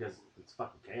guys because it's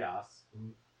fucking chaos.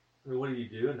 Mhm. I mean, what do you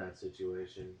do in that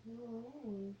situation?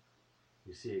 Mm.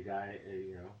 You see a guy,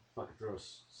 fucking throw a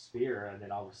spear, and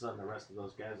then all of a sudden the rest of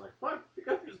those guys are like, fuck, pick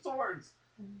up your swords.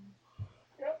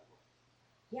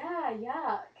 Yeah,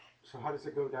 yuck. So how does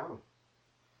it go down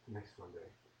next Monday?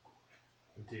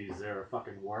 Is there a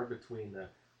fucking war between the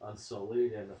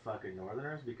Unsullied and the fucking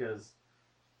Northerners? Because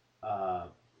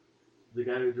the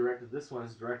guy who directed this one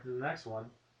is directing the next one.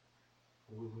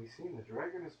 We've seen the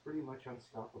dragon is pretty much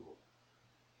unstoppable.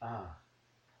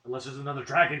 Unless there's another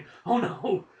dragon. Oh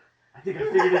no! I think I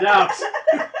figured it out.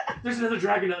 There's another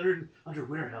dragon under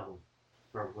Winterhelm.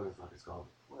 Or what the fuck it's called.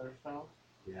 Winterfell?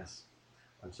 Yes.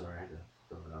 I'm sorry, I had to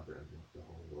throw it out there and make the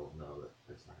whole world know that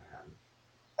it's not gonna happen.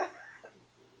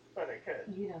 But it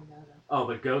could. You don't know them. Oh,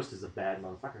 but Ghost is a bad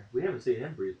motherfucker. We haven't seen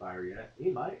him breathe fire yet. He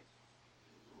might.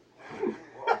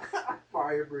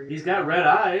 Fire breathing. He's got red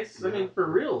eyes. I Yeah. mean, for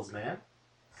reals, man.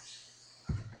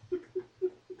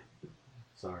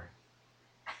 Sorry.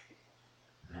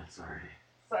 Not sorry.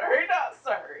 Sorry, not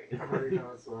sorry. Sorry,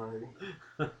 not sorry.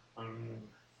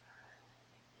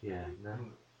 Yeah, no.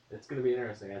 It's gonna be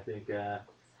interesting. I think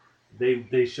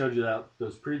they showed you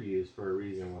those previews for a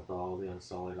reason with all the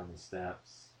Unsullied on the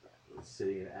steps,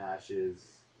 sitting in ashes.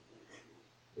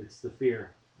 It's the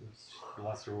fear. It's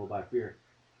lost ruled by fear.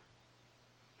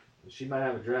 She might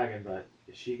have a dragon, but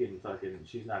she's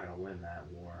not gonna win that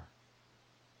war.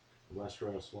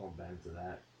 Westeros won't bend to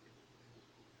that.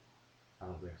 I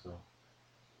don't think so.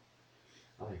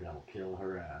 I think that will kill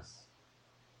her ass.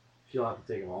 She'll have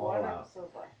to take them all One out. episode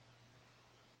left.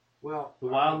 Well, The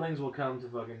wildlings will come to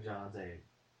fucking John's aid.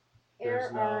 There's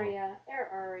Air no- Arya. Air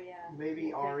Arya. maybe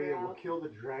We'll take her Arya will out. kill the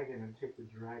dragon and take the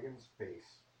dragon's face.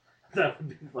 That would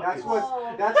be fucking. That's what.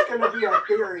 Oh. That's gonna be a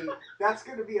theory. That's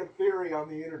gonna be a theory on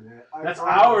the internet. That's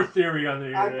promise. our theory on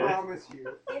the I internet. promise you.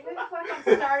 If it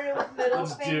fucking started with middle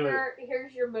Let's do finger,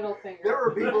 here's your middle finger. There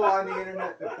were people on the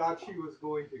internet that thought she was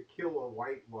going to kill a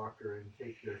White Walker and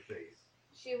take their face.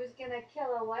 She was gonna kill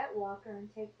a White Walker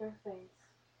and take their face.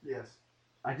 Yes.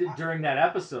 I did during that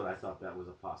episode. I thought that was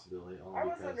a possibility. Only I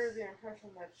was because under the impression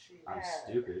that she I'm had.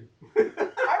 stupid. I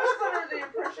was under the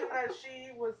impression that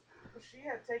she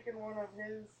had taken one of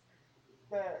the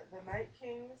Night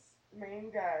King's main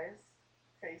guys'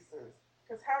 faces.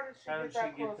 Because how did she How get did she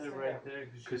that get close there to right him? there?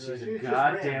 Because Because she's She a just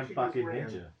goddamn ran. She just fucking ran.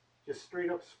 ninja. Just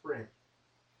straight up sprint.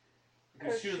 she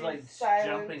was she's like silenced.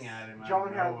 jumping at him. out John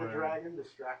of had the nowhere. dragon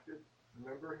distracted.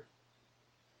 Remember?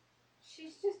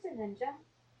 She's just a ninja.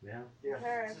 Yeah. Yeah.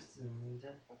 Okay. It's just a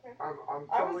ninja. Okay. I'm I was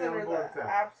totally on under board the with that.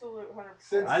 absolute 100%.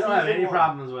 Since I don't have season any one.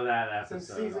 problems with that episode.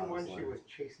 Since season one, honestly. she was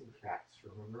chasing cats.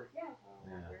 Remember? Yeah. Oh,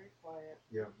 Yeah. very quiet.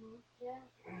 Yeah. Mhm.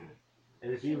 Yeah.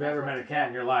 And if She you've knows ever what met to a cat do.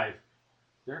 in your life,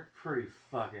 they're pretty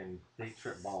fucking. They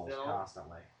trip balls Still?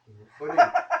 constantly. But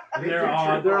And They they're do on.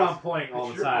 trip They're balls. on point all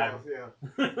It's the your time.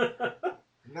 balls, yeah.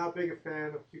 Not big a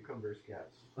fan of cucumbers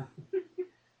cats.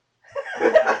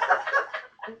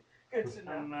 Good to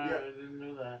know. I didn't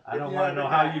know that. I don't If you want have to know a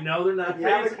how cat- you know they're not If you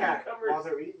have a fans of cat while cucumbers.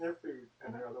 they're eating their food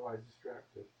and they're otherwise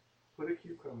distracted, put a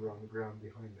cucumber on the ground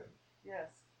behind them. Yes.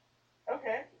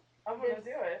 Okay. I'm gonna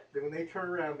do it. Then when they turn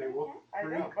around, they will I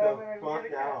freak know, but I'm the gonna fuck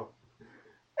get a cat. out.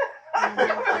 I'm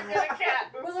gonna get a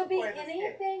cat. This Will is it be quite a escape.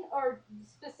 anything or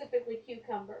specifically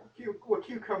cucumber? Well,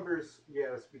 cucumbers,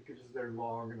 yes, because they're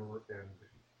long and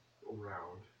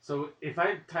round. So if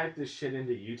I type this shit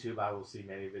into YouTube, I will see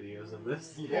many videos of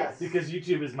this. Yes. Because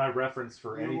YouTube is my reference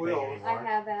for You anything will. I anymore.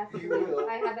 have actually, You will.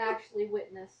 I have actually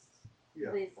witnessed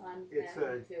Yeah. this on It's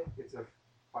YouTube. It's a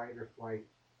fight or flight.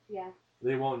 Yeah,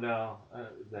 They won't know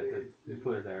that they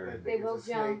put it there. It- they It's will a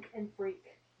jump snake. and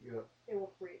freak. Yeah. They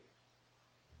will freak.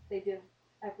 They do.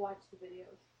 I've watched the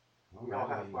videos. We all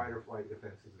I have mean, fight or flight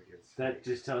defenses against That snakes.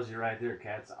 just tells you right there,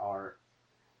 cats are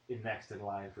next in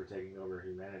line for taking over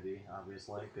humanity,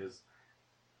 obviously, because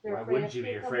They're why afraid wouldn't of you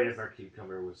be afraid if cucumbers. our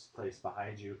cucumber was placed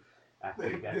behind you after the,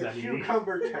 you got the done eating?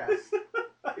 cucumber test.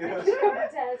 The Yes. cucumber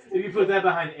test. If you put that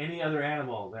behind any other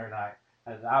animal, they're not.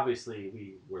 And obviously,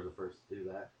 we were the first to do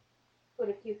that. Put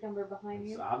a cucumber behind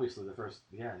It's you. obviously the first,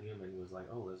 human was like,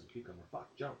 oh, there's a cucumber,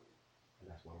 fuck, jump. And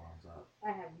that's what arms up.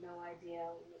 I have no idea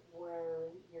where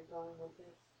you're going with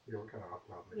this. You know, kind of off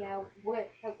topic. Yeah, aren't what?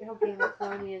 How Game of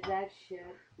Thrones is that shit?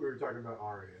 we were talking about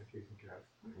Arya chasing cats.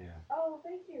 Yeah. Oh,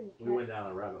 thank you. We went down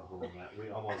a rabbit hole that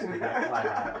we almost did that fly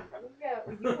island. Yeah,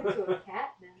 you went to a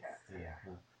cat nest.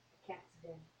 Yeah. Cat's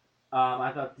dead.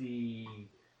 I thought the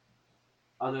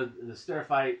stair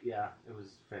fight, yeah, it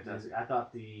was fantastic. I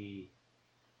thought the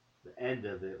the end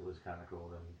of it was kind of cool.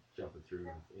 Them jumping through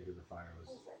into the fire was.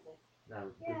 Now,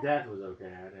 Yeah. the death was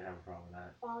okay. I didn't have a problem with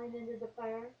that. Falling into the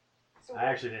fire. So I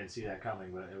actually didn't see that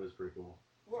coming, but it was pretty cool.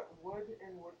 what would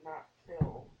and would not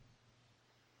kill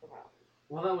the mountain?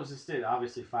 Well, that was just it.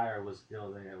 Obviously, fire was the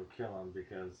only thing that would kill him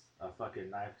because a fucking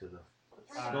knife to the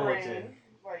skeleton Brain,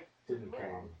 like didn't kill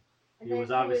him. And He then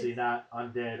was obviously not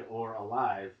undead or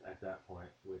alive at that point,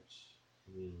 which,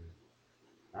 I mean,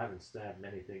 I haven't stabbed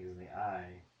many things in the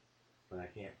eye, but I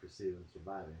can't foresee them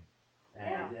surviving.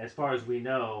 And as far as we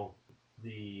know,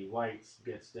 the whites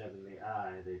get stabbed in the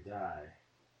eye, they die.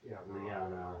 Yeah,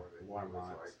 Lyanna, it was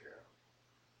Mormont, like,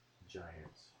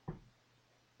 giants.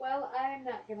 Well, I'm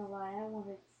not gonna lie. I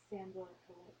wanted Sandor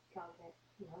to call it,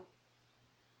 you know.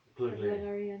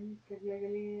 Clegane.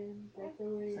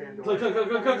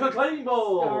 Sandor. Clayton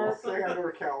Bowl! Star-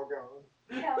 Sandor Calgon.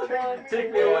 Calgon.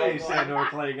 Take me away, Sandor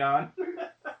Claygon.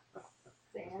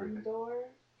 Sandor.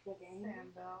 Clegane.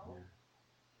 Sandal.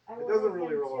 I It wanted doesn't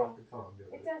really him roll to- off the tongue, does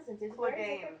It it? doesn't. It's Clegane.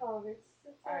 very difficult. It's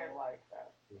I like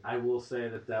that. I will say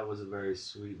that was a very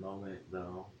sweet moment,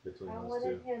 though, between I those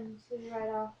wanted two. him to ride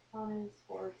off on his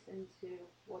horse into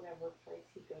whatever place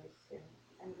he goes to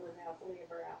and live happily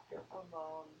ever after.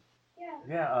 Alone. Yeah,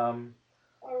 Yeah,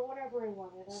 or whatever he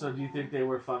wanted. I so don't do you know. think they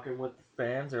were fucking with the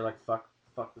fans, or like fuck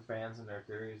the fans and their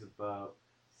theories about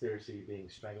Cersei being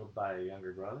strangled by a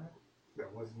younger brother?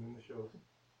 That wasn't in the shows.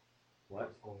 What?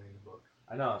 That's only in the books.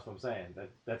 I know, that's what I'm saying.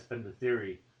 That's been the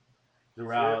theory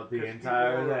throughout the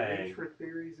entire thing. Reach for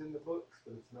theories in the books,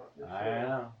 but it's not in the I show.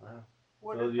 know.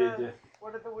 What So did you the did-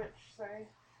 What did the witch say?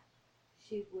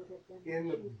 She would have been In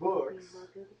the she was books- being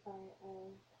murdered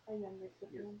by a younger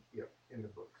sibling. Yep, in the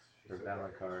books. She Her said battle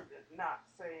that. card. She did not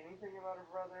say anything about her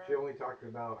brother. She only talked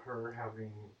about her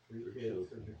having three Three kids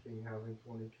children. and the king having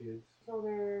 20 kids. Told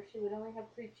her she would only have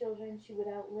 3 children. She would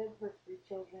outlive her 3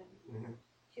 children. Mm-hmm.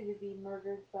 She would be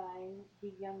murdered by the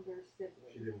younger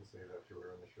sibling. She didn't say that to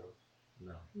her in the shows.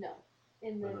 No. No,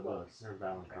 in the In the books. books. Her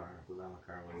Valonqar. The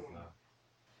Valonqar was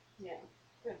Yeah,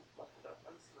 Good. Look it up.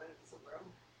 I'm just letting it sit there.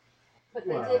 but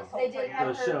Well, they did the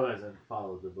have her. show hasn't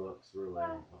followed the books really.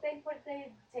 Well,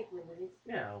 they take liberties.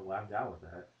 Yeah, well, I'm down with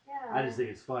that. Yeah. I just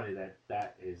think it's funny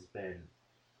that has been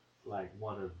like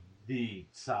one of the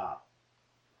top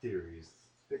theories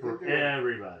They for did do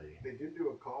everybody. They did do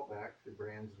a callback to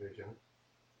Bran's vision.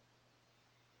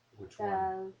 Which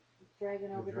one? Dragon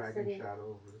The over the dragon city.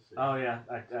 shadow over the city. Oh yeah,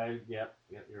 yep,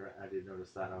 you're right. I did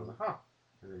notice that. I was like, huh.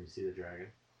 And then you see the dragon.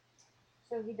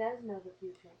 So he does know the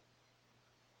future.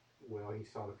 Well, he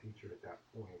saw the future at that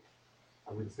point.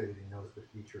 I wouldn't say that he knows the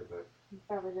future, but He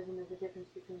probably doesn't know the difference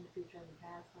between the future and the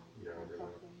past. Yeah, I or don't know.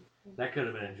 something. That could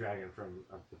have been a dragon from.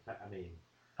 I mean,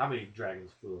 how many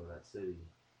dragons flew over that city?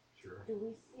 sure. Do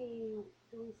we see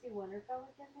Winterfell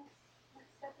again this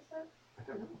next episode? I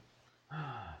don't know.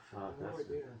 Ah, I fuck. have no That's.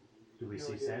 idea. Do we No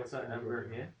see idea what's Sansa gonna ever go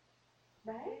down. again?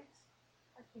 Right?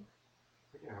 I think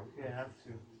But yeah, we Yeah, have to.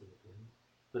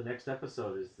 The next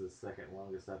episode is the second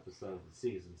longest episode of the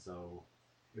season, so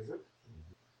Is it?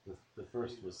 the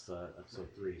first was episode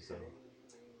 3. So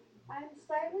I'm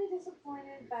slightly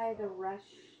disappointed by the rush.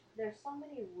 There's so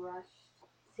many rushed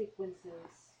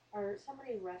sequences, or so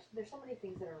many rushed. There's so many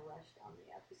things that are rushed on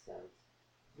the episodes.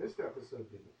 This episode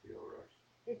didn't feel rushed.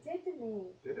 It did to me,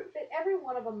 Did it? but every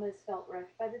one of them has felt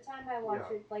rushed. By the time I watch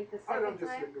Yeah. it, like the I don't second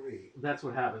time, disagree. that's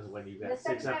what happens when you the got 6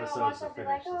 second time I episodes watch, to I'll be finish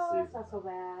like, the oh, season. it's not so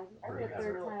bad. I The Right.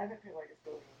 third I time, didn't feel like it's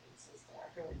really inconsistent. I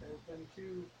feel like there's been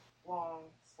 2 long,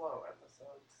 slow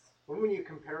episodes. When you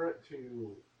compare it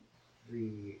to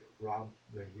the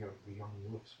Young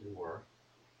Wolf's War,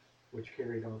 which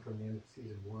carried on from the end of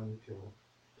season 1 till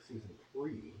season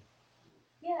 3,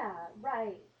 yeah,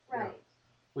 right.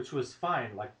 Which was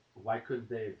fine. Like, why couldn't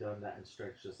they have done that and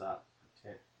stretched this out for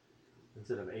 10,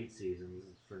 instead of 8 seasons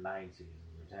for 9 seasons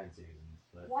or 10 seasons?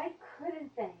 But Why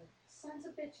couldn't they? Sons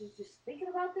of bitches just thinking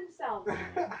about themselves,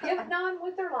 getting on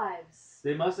with their lives.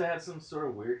 they must have had some sort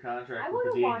of weird contract I with the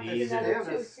would've watched D&Ds. another and-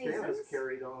 2 Stannis seasons.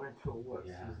 carried on until what,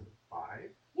 Yeah. season 5?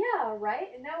 Yeah, right?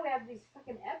 And now we have these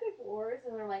fucking epic wars,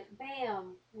 and they're like,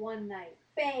 bam, one night,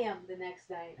 bam, the next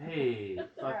night. Hey,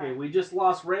 fucking, we just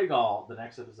lost Rhaegal. The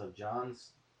next episode,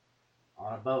 John's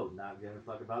on a boat, not giving a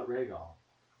fuck about Rhaegal.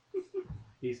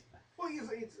 He's Well,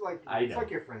 it's like I it's know.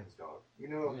 like your friend's dog. You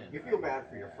know, Yeah. you feel bad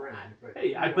for your friend, but hey,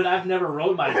 you know. but I've never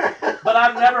rode my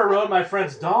my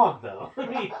friend's dog though. I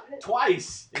mean,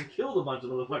 twice and killed a bunch of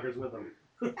motherfuckers with him.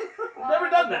 Never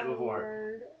done that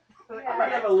before. Lord. I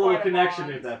might have a little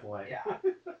connection at that point. Yeah.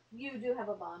 You do have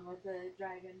a bond with the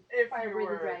dragon. If Fire you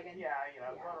breathing were, dragon. Yeah,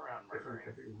 going around If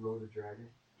murdering. you rode a dragon,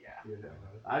 Yeah. you know.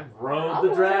 I've rode Oh, the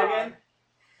wow. dragon.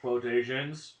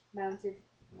 Quotations. Mounted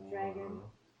dragon.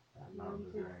 Not Into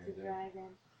losing the anything. dragon.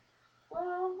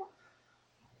 Well,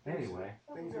 Anyway,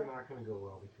 Things are not going to go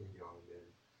well between John and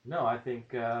Danny. no, I think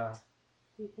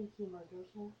do you think he murders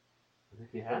her? he Do you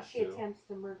think has she to. attempts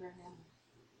to murder him?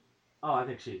 Oh, I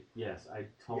think she. Yes, I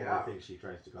totally Yeah. think she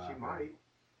tries to go She after him. might.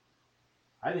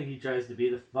 I think he tries to be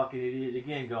the fucking idiot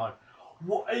again, going,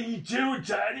 "What are you doing,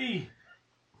 Daddy?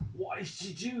 Why did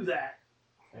you do that?"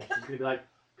 And she's gonna be like,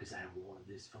 "Because I wanted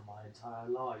this for my entire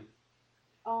life."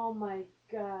 Oh my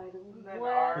god. And then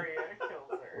What, Arya kills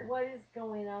her. what is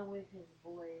going on with his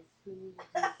voice? We need to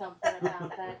do something about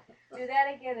that. Do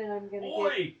that again and I'm gonna get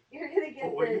Oi! you're gonna get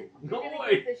Oi.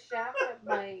 Oi. the shaft of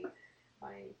my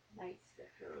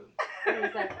nightstick or what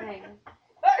is that thing?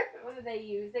 What do they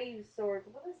use? They use swords.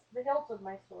 What is the hilt of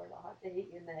my sword? I'll have to hit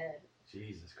you in the head.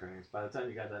 Jesus Christ! By the time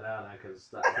you got that out, I could have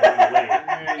stopped.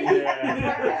 Away.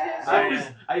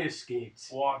 Yeah. I escaped.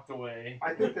 Walked away.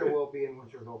 I think there will be in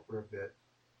Winterfell for a bit.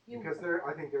 You, Because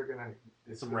I think they're gonna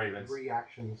Some the ravens.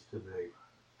 reactions to the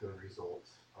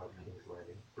results of King's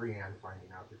Landing. Brienne finding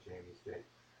out that Jaime's dead.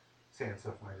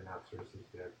 Sansa finding out Cersei's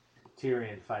dead.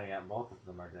 Tyrion finding out both of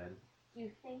them are dead. do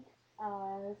you think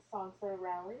Sansa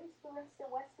rallies the rest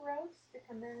of Westeros to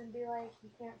come in and be like, you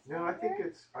can't stay No, I think here?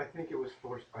 it was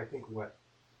forced. I think what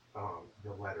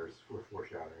the letters were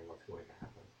foreshadowing what's going to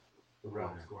happen. The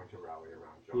realm's going to rally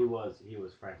around Jon. He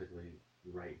was frantically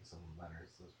writing some letters,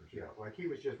 that's for sure. Yeah, like he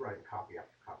was just writing copy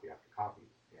after copy after copy.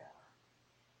 Yeah.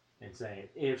 And saying,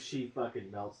 if she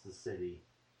fucking melts the city,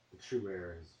 the true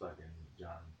heir is fucking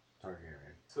Jon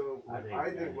Targaryen. So I think I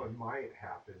think that- what might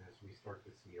happen is we start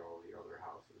to see all the other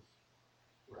houses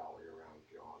rally around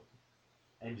Jon.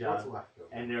 And What's Jon, left of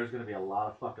him. and there's gonna be a lot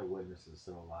of fucking witnesses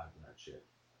still alive in that shit.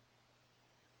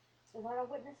 A lot of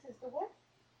witnesses to what?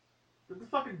 The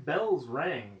fucking bells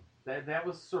rang. That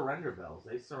was surrender bells.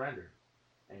 They surrendered.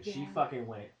 And she Yeah. fucking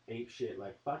went ape shit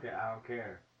like, fuck it, I don't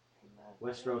care.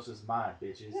 Westeros is mine,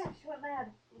 bitches. Yeah, she went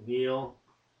mad. Kneel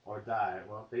or die.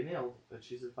 Well, they kneeled, but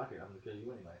she said, fuck it, I'm gonna kill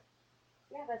you anyway.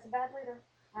 Yeah, that's a bad leader.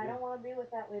 I Yeah. don't want to be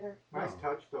with that leader. Nice No.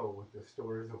 touch though with the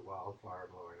stories of wildfire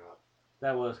blowing up.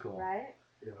 That was cool. Right?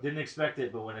 Yeah. Didn't expect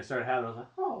it, but when it started happening, I was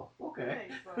like, oh, okay.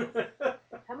 Makes sense.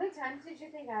 How many times did you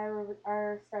think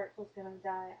our Stark was gonna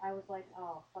die? I was like,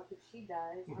 oh fuck, if she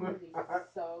dies, I'm gonna be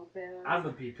so pissed. I'm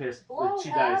gonna be pissed Blow that she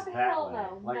dies up? that Hell way.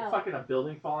 no, Like no. fucking a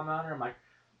building falling on her. I'm like,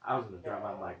 I was gonna drive.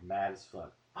 I'm like mad as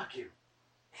fuck. Fuck you.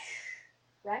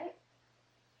 Right?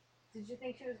 Did you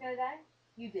think she was gonna die?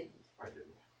 You didn't. I didn't.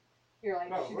 You're like,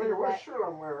 No, she's look gonna at what die. shirt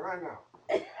I'm wearing right now.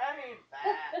 I need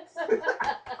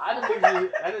that.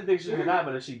 I didn't think she was gonna die,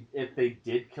 but if they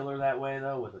did kill her that way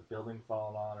though, with a building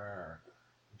falling on her or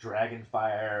dragon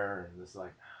fire and this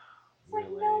like, It's like,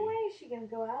 really? no way she gonna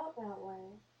go out that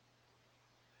way.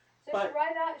 So But-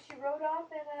 she rode off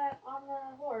on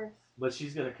the horse. But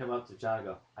she's gonna come up to John and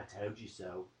go, "I told you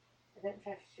so. I didn't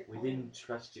trust your We queen. didn't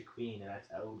trust your queen, and I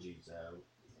told you so.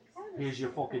 That was Here's your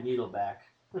so fucking bad. needle back."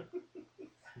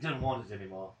 Didn't want it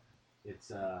anymore. It's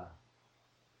well,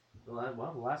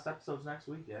 the last episode's next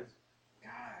week, guys.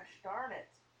 Gosh darn it.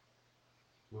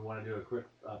 We want to do a quick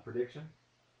prediction.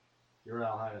 Your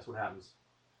Royal Highness, what happens?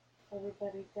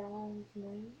 Everybody downs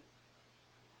me.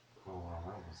 Oh, wow,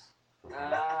 that was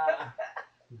Ah,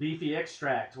 beefy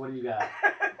extract. What do you got?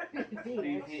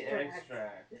 beefy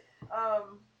extract.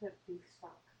 The beef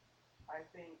stock. I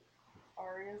think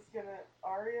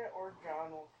Arya or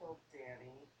Jon will kill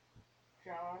Dany.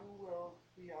 Jon will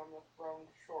be on the throne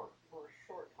for a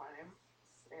short time,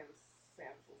 and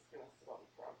Sansa's gonna sit on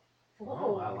the throne.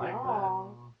 Oh, I like that.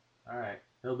 no. All right,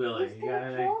 Hillbilly, Who's you got gonna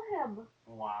anything? kill him?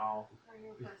 Wow. I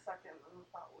knew for a second, and the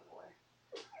thought went away.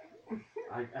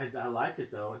 I like it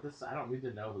though. I don't need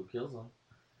to know who kills him,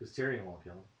 because Tyrion won't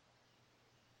kill him.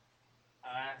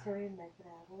 Tyrion make it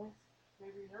out of this.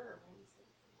 Maybe her. Maybe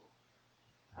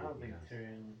Sansa. I don't he think does.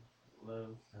 Tyrion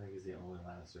lives. I think he's the only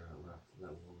Lannister that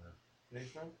will live.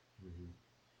 Think so?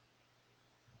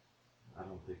 I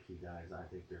don't think he dies. I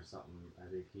think there's something. I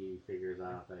think he figures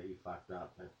out that he fucked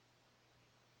up. That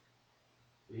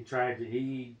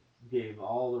he gave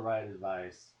all the right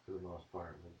advice for the most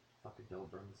part. But fucking don't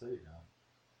burn the city down.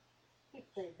 He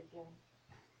played the game.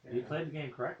 He played the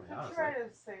game correctly. I Honestly, try to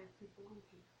save people who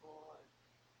can fall.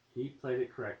 he played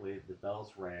it correctly. The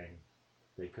bells rang.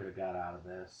 They could have got out of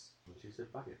this. And she said,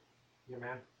 "Fuck it." Yeah,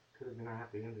 man. Could have been a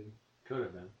happy ending. Could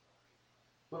have been.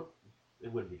 But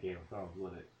it wouldn't be Game of Thrones,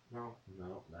 would it? No.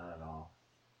 No, not at all.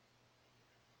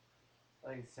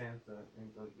 I think Sansa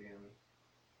ends up being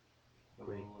the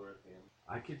Queen. ruler at the end.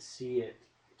 I could see it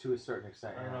to a certain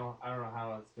extent. I don't know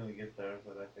how it's gonna get there,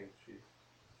 but I think she's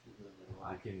gonna be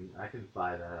alive. I can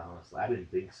buy that honestly. I didn't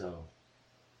think so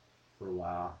for a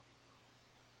while.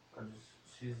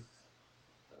 she's.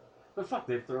 But fuck,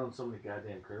 they've thrown so many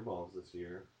goddamn curveballs this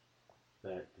year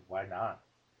that why not?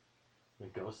 I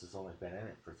mean, Ghost has only been in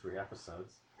it for 3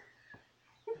 episodes.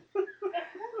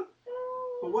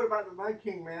 But what about the Night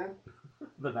King, man?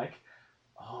 The Night.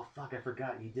 Oh fuck, I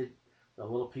forgot he did. A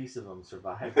little piece of him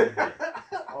survived. Didn't it?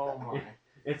 Oh my.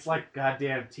 It's like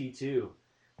goddamn T2.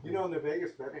 You know, in the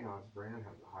Vegas betting odds, Bran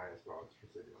has the highest odds for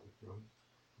sitting on the throne.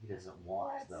 He doesn't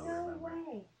want What? though. No Remember?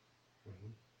 way.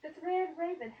 Mhm. The three-eyed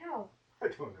raven, how? I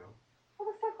don't know. How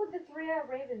the fuck would the three-eyed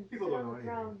raven People sit don't on know the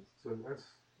anything. throne? So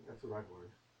that's what I've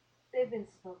learned They've been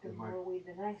smoking In my- more weed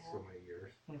than I so have. many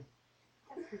years.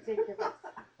 That's ridiculous.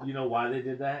 You know why they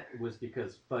did that? It was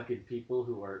because fucking people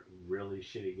who are really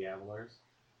shitty gamblers,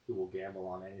 who will gamble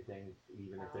on anything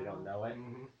even if they don't know it,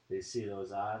 Mm-hmm. they see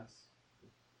those odds.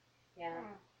 Yeah,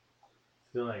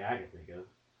 It's the only thing I can think of.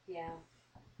 yeah.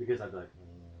 Because I'd be like,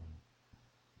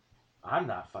 I'm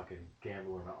not fucking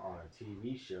gambling on a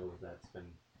TV show that's been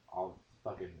all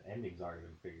fucking endings already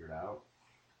been figured out.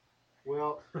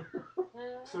 Well,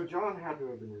 so John had to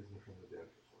have been risen from the dead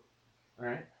before.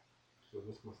 Alright? So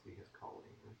this must be his calling.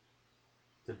 Right?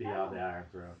 To be on the Iron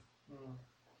Throne. Mm.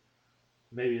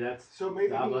 Maybe that's So maybe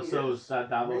Davos. Davos.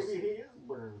 maybe he is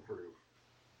burn proof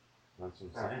That's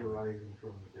what I'm after saying. rising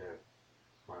from the dead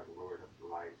by the Lord of the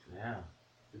Light Yeah.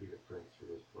 to be the prince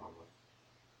for his promise.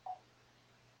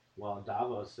 Well,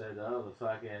 Davos said, oh, the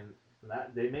fucking...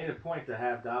 They made a point to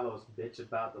have Davos bitch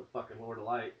about the fucking Lord of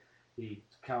Light. He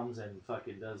comes and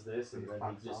fucking does this, and He then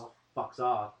fucks he just off. fucks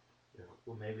off. Yeah.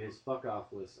 Well, maybe his fuck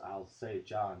off was, I'll say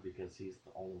John, because he's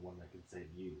the only one that can save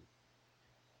you.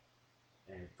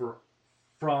 And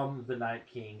from the Night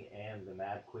King and the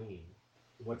Mad Queen,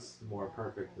 what's more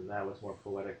perfect than that? What's more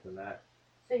poetic than that?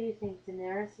 So you think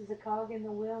Daenerys is a cog in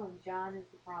the wheel and John is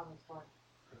the promised one?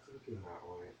 I think in that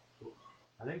way.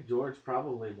 I think George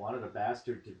probably wanted a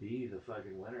bastard to be the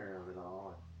fucking winner of it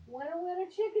all. Winner,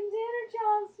 chicken dinner,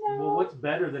 Jon Snow. Well, what's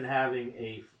better than having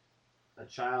a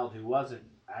child who wasn't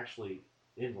actually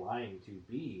in line to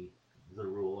be the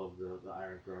rule of the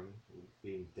Iron Throne,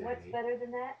 being What's Dany? better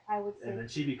than that? I would say. And then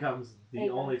she becomes the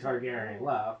Aegon only Targaryen. Targaryen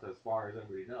left, as far as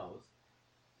everybody knows.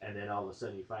 And then all of a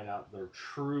sudden you find out their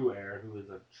true heir, who is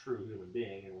a true human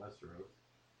being in Westeros.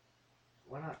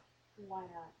 Why not? Why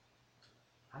not?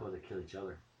 How would they kill each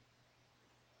other?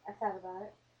 I thought about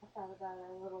it. I thought about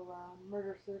a little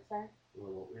murder-suicide. A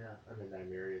little, yeah. And then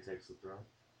Nymeria takes the throne.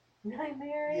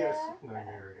 Nymeria. Yes,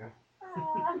 Nymeria.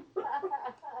 Ah.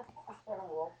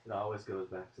 Oh, It always goes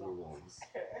back to the wolves.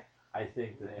 I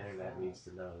think the internet needs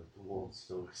to know that the wolves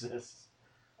still exist.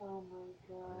 Oh my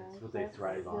god. That's what they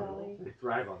thrive on. Silly. They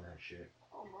thrive on that shit.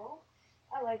 oh no.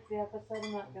 I like the episode.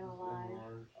 I'm not gonna lie.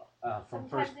 From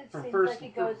Sometimes first, it from seems first, like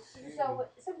it goes so.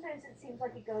 Sometimes it seems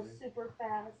like it goes super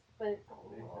fast, but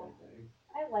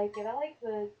I like it. I like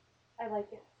it. I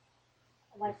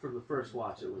like. for the first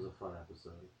watch, it was a fun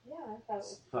episode. Yeah, I thought it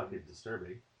was It's fucking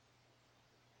disturbing,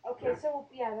 Okay, so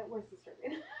yeah, that was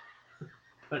disturbing.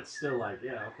 but still, like,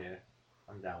 yeah, okay,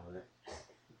 I'm down with it.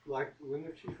 Like when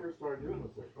she first started doing it,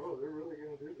 it's like, oh, they're really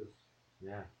gonna do this.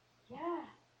 Yeah, Yeah.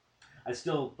 I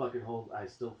still fucking hold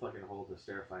the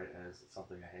stair fight as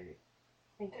something I hate.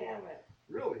 Thank you. Damn it.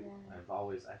 Really? Yeah.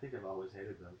 I think I've always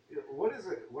hated them. What is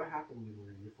it? What happened in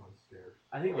your youth on stairs?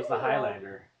 I think it was the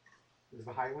Highlander. Is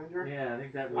the Highlander? Yeah, I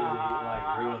think that really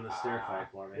like ruined the stair fight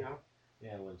for me. Yeah.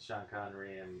 Yeah, when Sean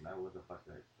Connery and what the fuck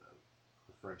the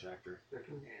French actor. There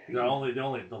can be, The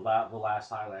last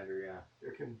Highlander. Yeah.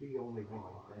 there can be only one.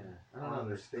 Yeah. I don't know. On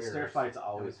the The stair stairs. fight's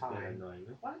always It was been high. annoying.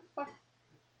 What the fuck?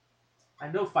 I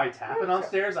know fights happen on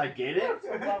stairs. I get it. It's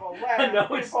a level I know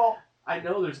left, it's- people. I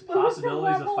know there's Who's the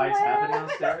possibilities of level fights happening lad? on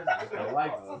stairs. I just don't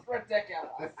like This them. is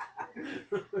ridiculous.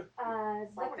 The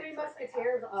Somebody Three said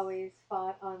Musketeers always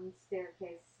fought on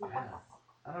staircases. Yeah.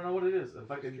 I don't know what it is. If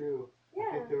I That's can, true. I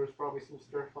Yeah. think there was probably some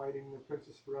stair fighting in the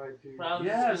Princess Bride too. I was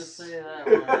Yes. just gonna say that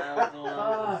one. That was the one I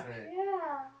was gonna say.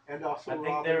 Yeah. And also I think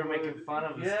Robin they were Hood. making fun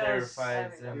of the Yes. stair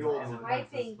fights and The old the one. I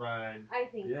Princess think- Bride. I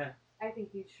yeah,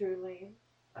 think you truly,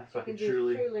 I you fucking can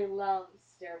truly. truly love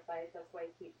stair fights. That's why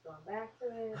he keeps going back to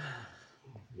it.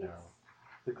 No. It's-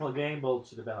 The Clegane Bolt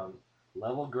should have been on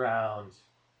level ground.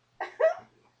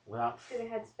 Without. Should have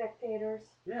had spectators.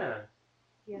 Yeah.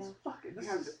 Yeah. It's fucking. This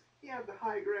You had, is. you had the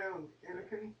high ground,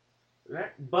 Anakin.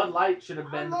 Right? Bud Light should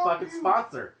have been the I love fucking you.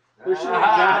 sponsor. There should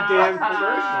have been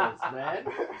goddamn commercials,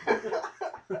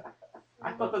 man.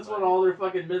 I thought that's what all their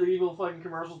fucking medieval fucking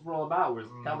commercials were all about, was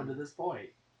coming to this point.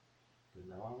 But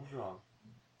no, I was wrong.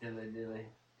 Dilly.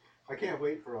 I can't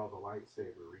wait for all the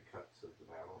lightsaber recuts of the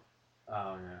battle.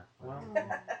 Oh, yeah.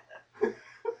 Well,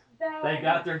 That They one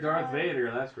got was their Darth fun.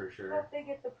 Vader, that's for sure. Hope they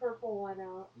get the purple one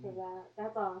out for that.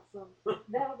 That's awesome.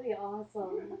 That'll be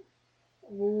awesome.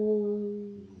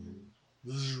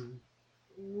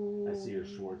 I see your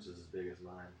Schwartz is as big as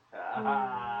mine. Well,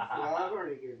 I've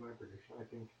already gave my prediction. I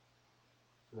think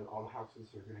that all the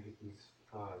houses are going to get these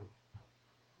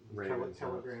Ravens,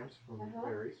 telegrams from Uh-huh.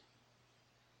 fairies.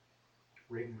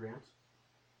 Ravengrams.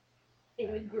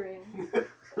 David Graham.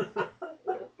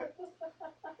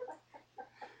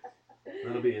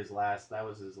 That'll be his last. That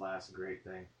was his last great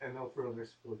thing. And they'll throw their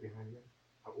split behind them.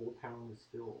 Old Town is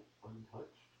still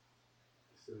untouched.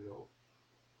 The Citadel.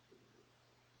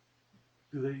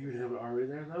 Do they even have an army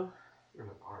there though? They're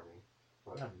not an army.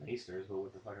 They But, have Maesters, but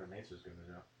what the fuck are the Maesters gonna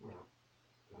do? you know,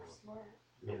 They're smart.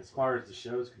 I mean, as far as the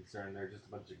show's concerned, they're just a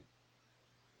bunch of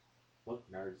book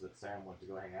nerds that Sam wants to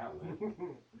go hang out with.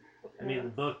 I mean, the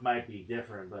book might be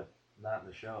different, but not in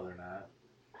the show. They're not.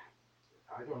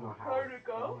 I don't know How did it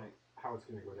go? how it's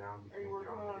going to go down Are you between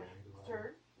working John on and a Danny.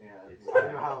 turn? Yeah. It's- I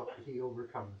don't know how he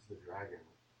overcomes the dragon.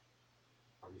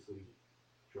 Obviously,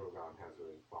 Drogon has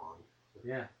a bond.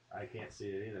 Yeah, I can't see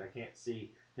it either. I can't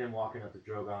see him walking up to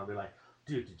Drogon and be like,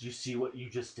 "Dude, did you see what you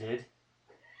just did?"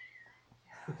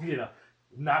 You know,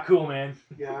 not cool, man.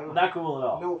 Yeah, I don't Not cool at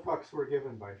all. No fucks were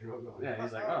given by Drogon. Yeah,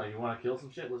 he's like, "Oh, you want to kill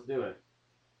some shit? Let's do it."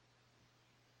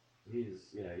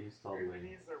 He's Or he totally.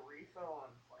 needs a refill on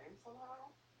flame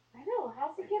somehow? I know.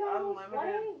 How's it get all those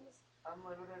Unlimited flames?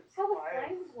 Unlimited How the supply of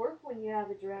flames work when you have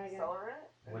a dragon? accelerant?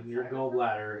 When your inside of it?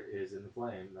 gallbladder is in the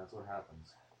flame, that's what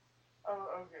happens.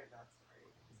 Oh, okay, that's right.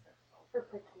 He's got help.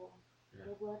 Perpetual. Yeah.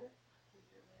 No bladder?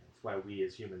 That's why we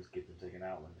as humans get them taken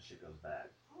out when the shit goes bad,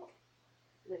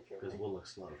 because Literally. we'll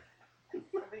explode. I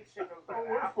think shit goes Oh, bad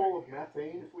we're after full of you-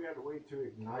 methane. If we had a way to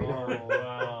ignite Oh, our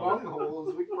wow.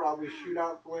 bungholes, we could probably shoot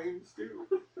out flames too.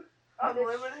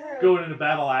 Unlimited. Going into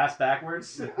battle ass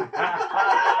backwards.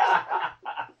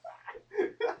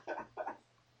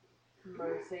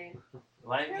 Mercy.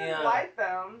 Light We me can't up. light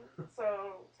them,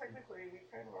 so technically we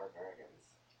kind of are dragons.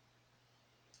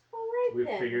 All right We've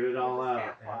then. figured it all We just out.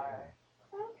 can't fly.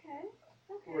 Okay.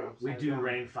 We're Okay. We upside do down.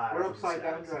 rain fire. We're from the upside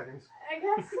down skies. dragons. I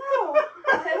guess so.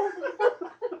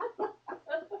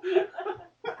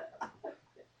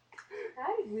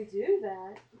 How did we do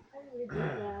that? How did we do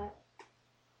that?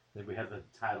 I think we have the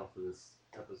title for this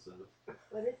episode.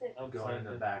 What is it? Going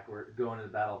into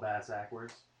battle bass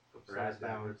backwards. Or ass Upside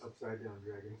down, backwards. upside down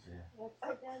dragons.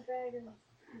 Upside down dragons.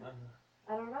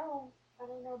 I don't know. I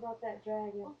don't know about that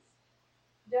dragons.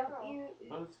 Don't you?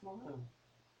 But it's fun.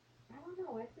 I don't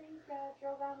know. I think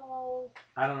Drogon will.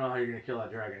 I don't know how you're gonna kill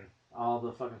that dragon. All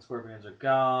the fucking scorpions are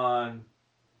gone.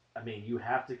 I mean, you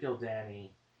have to kill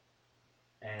Danny,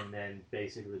 and then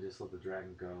basically just let the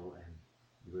dragon go, and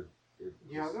you would.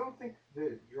 Yeah, I don't think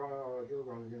that Drogon is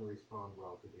going to respond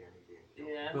well to Danny being killed.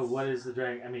 Yeah. But what is the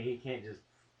dragon? I mean, he can't just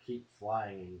keep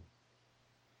flying.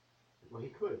 Well, he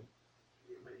could.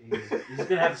 He's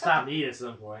gonna have to stop and eat at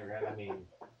some point, right? I mean,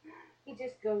 He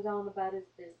just goes on about his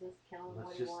business, killing Let's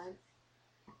what just- he wants,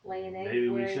 laying eggs. maybe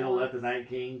we where he should have let wants. the Night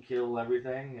King kill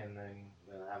everything, and then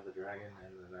have the dragon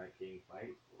and the Night King fight.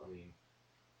 I mean,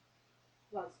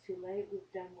 Well, it's too late. We've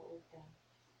done what we've done.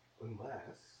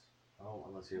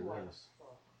 unless he lives.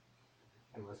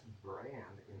 Unless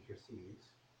Bran intercedes.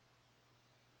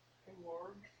 And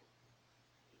Lord.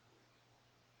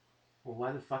 Well,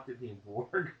 why the fuck did he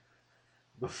warg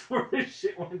before his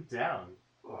shit went down?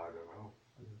 Well, I don't know.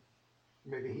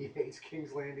 Maybe he hates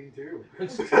King's Landing too.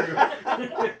 It's true.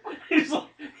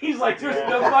 he's like, there's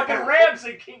no fucking ramps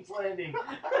in King's Landing.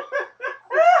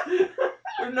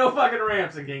 There's no fucking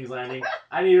ramps in King's Landing.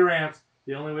 I need ramps.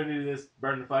 The only way to do this,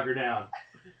 burn the fucker down.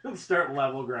 Start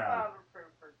level ground.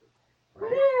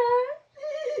 Right?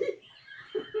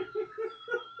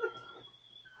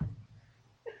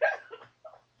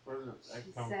 Where did that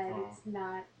She come said from? it's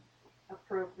not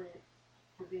appropriate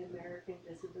for the American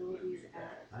Disabilities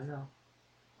Act. I know.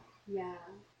 Yeah,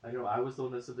 I know. I was the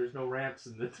one that said there's no ramps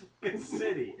in this fucking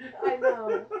city. I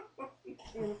know.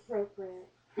 Inappropriate.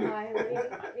 Highly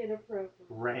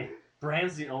inappropriate.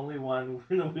 Bran's the only one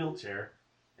in a wheelchair,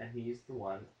 and he's the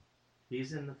one.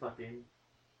 He's in the fucking.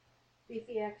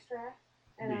 Beefy extract,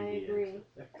 and I Beefy agree.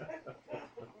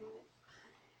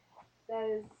 That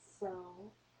is so.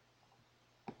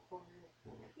 horrid.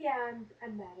 Yeah,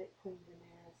 I'm mad at Queen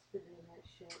Daenerys for doing that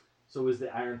shit. So is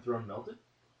the Iron Throne melted?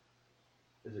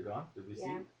 Is it gone? Did we see?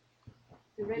 Yeah. it?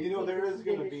 The Red You know, Keep there has is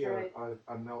going to been be destroyed.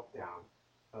 a meltdown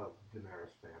of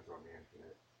Daenerys fans on the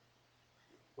internet.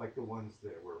 Like the ones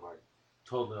that were like,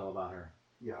 Told me all about her.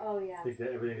 yeah. Oh yeah. I think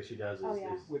that everything that she does is, Oh,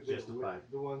 yeah. is With justified.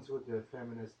 the ones with the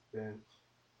feminist bent.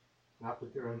 Not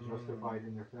that they're unjustified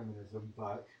in their feminism,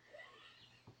 but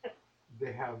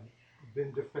they have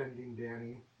been defending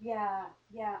Danny. Yeah,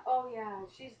 oh yeah,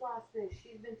 she's lost this,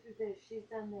 she's been through this, she's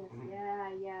done this, Mhm.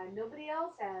 yeah, nobody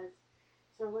else has.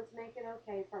 So let's make it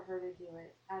okay for her to do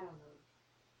it. I don't know.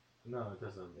 No, it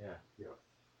doesn't. Yeah.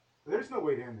 There's no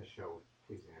way to end the show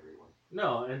pleasing everyone.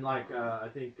 No, and like I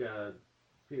think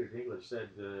Peter Dinklage said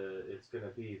it's gonna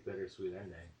be a bittersweet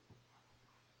ending.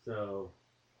 So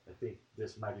I think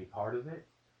this might be part of it.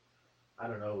 I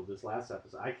don't know. This last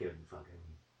episode, I couldn't fucking.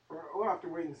 We'll have to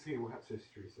wait and see what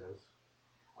history says.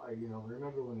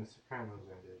 Remember when The Sopranos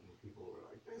ended and people were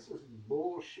like, "This is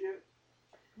bullshit."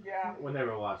 Yeah. When they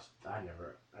were watched,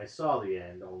 I saw the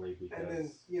end only because. And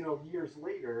then years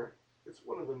later, it's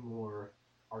one of the more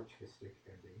artistic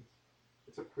endings.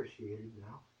 It's appreciated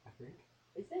now, I think.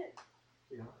 Is it?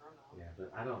 Yeah. I don't know. Yeah,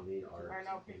 but I don't need art I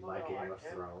know in people my don't Game like of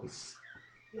it. Thrones.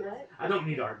 What? I don't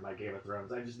need art in my Game of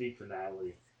Thrones. I just need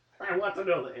finale. I want to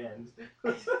know the end.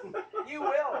 You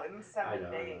will in I 7 know.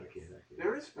 I days. can't.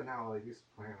 There is finale to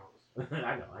Sopranos.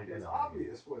 I know. I It's know.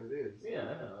 obvious what it is. Yeah,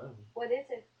 I know. What is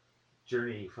it?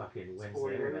 Journey fucking wins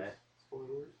the internet.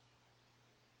 Spoilers.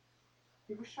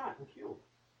 He was shot and killed.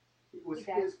 It was He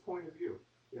died. his point of view.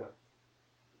 Yeah.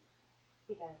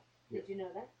 He died. Did you know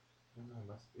that?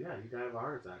 Yeah, he died of a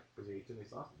heart attack because he ate too many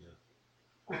sausages.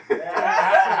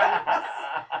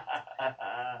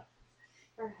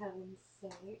 For heaven's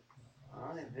sake.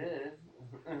 I did.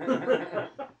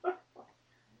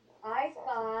 I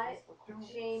thought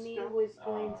Jamie was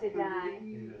going to die.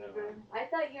 I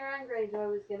thought Euron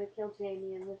Greyjoy was going to kill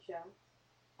Jamie in the show.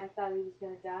 I thought he was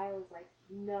going to die. I was like,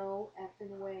 no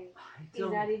effing way. He's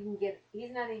not even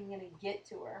going to get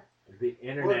to her. The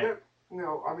internet.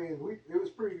 It was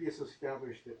previously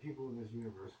established that people in this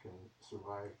universe can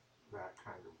survive that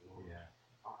kind of wound. Yeah.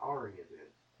 Arya did.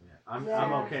 Yeah. I'm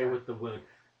Yeah. okay with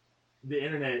the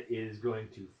internet is going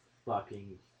to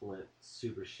fucking flip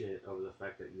super shit over the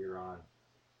fact that Euron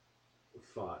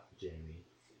fought Jamie.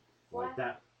 Like What?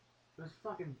 that. There's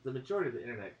fucking the majority of the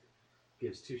internet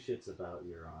gives two shits about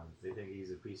Euron. They think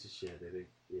he's a piece of shit. They think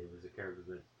it was a character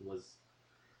that was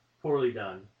poorly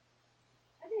done.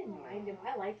 I didn't mind him.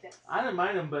 I liked it. I didn't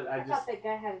mind him, but I thought just. that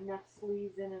guy had enough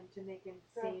sleaze in him to make him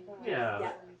seem.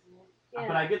 Yeah. Yeah,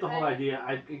 But I get the whole idea.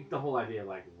 I get the whole idea.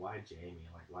 Like, why Jamie?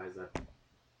 Like, why is that?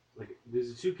 Like,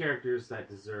 there's two characters that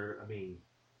deserve. I mean,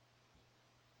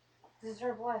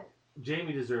 Deserve what?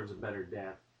 Jamie deserves a better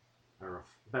death or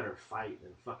a better fight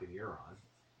than fucking Euron.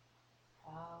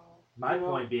 Oh. My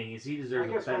point being is he deserves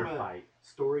I a guess better from a fight.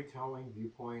 Storytelling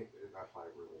viewpoint, that fight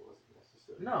really wasn't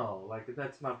necessary. No, like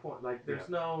that's my point. Like, there's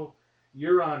no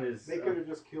Euron is. They could have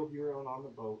just killed Euron on the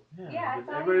boat. Yeah, I but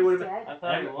thought everybody he was would've dead. I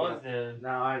thought it was dead. No,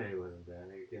 I knew he wasn't dead.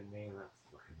 Are you kidding me?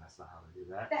 That's not how they do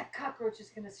that. That cockroach is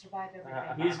going to survive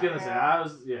everything. He's gonna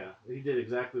say, he did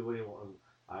exactly what he wanted.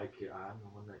 I'm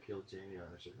the one that killed Jamie. And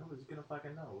I said, no, he's gonna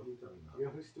fucking know. What are you talking about? You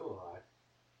know who's still alive?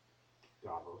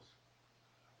 Davos.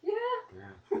 Yeah.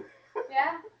 Yeah,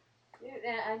 Yeah. Dude,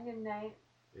 and Onion Knight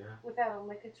yeah. without a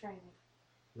lick of training.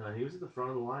 No, he was at the front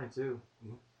of the line too,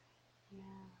 Yeah.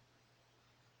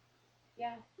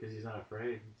 Yeah. because he's not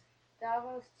afraid.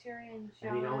 Davos, Tyrion, Jon,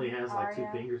 And he only has like two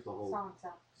Arya, fingers to hold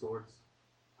Sansa, swords.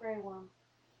 Grey Worm.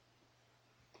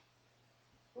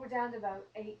 We're down to about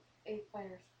eight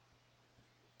players.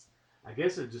 I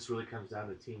guess it just really comes down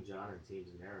to Team Jon and Team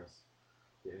Daenerys.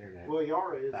 The internet. Well,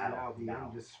 Yara is Battle. now the Now.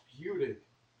 undisputed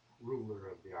ruler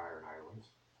of the Iron Islands.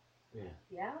 Yeah.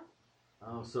 Yeah.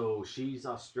 Oh, so she's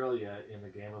Australia in the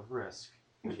game of Risk.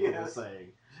 Is what Yes. we're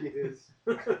saying. She is.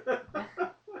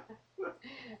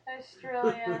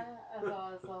 Australia. That's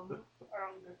awesome. I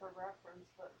don't get the reference,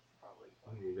 but it's probably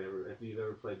funny. If you've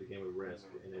ever played the game of Risk,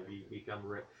 and if you become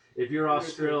if you're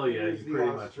Australia, It is you the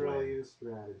pretty much Australia win.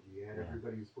 strategy, and Yeah.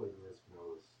 everybody who's played Risk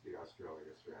knows the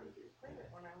Australia strategy. Played it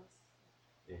when I was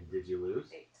And did you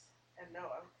lose? 8. And no,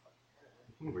 I'm fucking good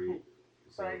at it. Were you?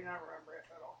 But I do not remember it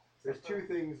at all. There's Except two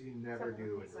for- things you never except for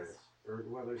do in pieces. Risk.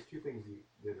 There's two things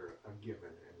that are a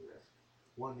given in Risk.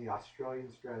 One, the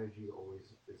Australian strategy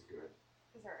always is good.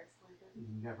 Because they're isolated. You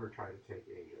never try to take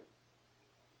Asia.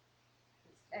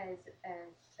 As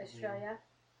Australia.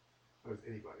 As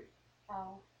anybody.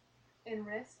 Oh. In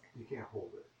Risk. You can't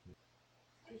hold it.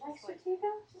 Do you like Just like-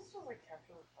 Stratego? Just was like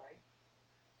capture the flag.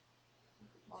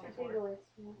 Stratego is.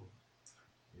 Yeah.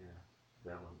 Yeah,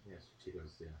 that one. Yes,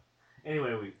 Cheetos. Yeah.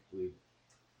 Anyway, we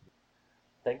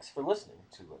Thanks for listening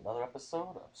to another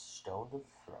episode of Stoned of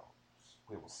Thrones.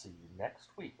 We will see you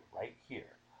next week right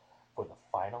here for the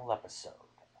final episode.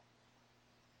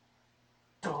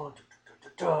 Dun, dun,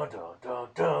 dun, dun, dun, dun, dun,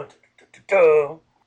 dun, dun, dun, dun.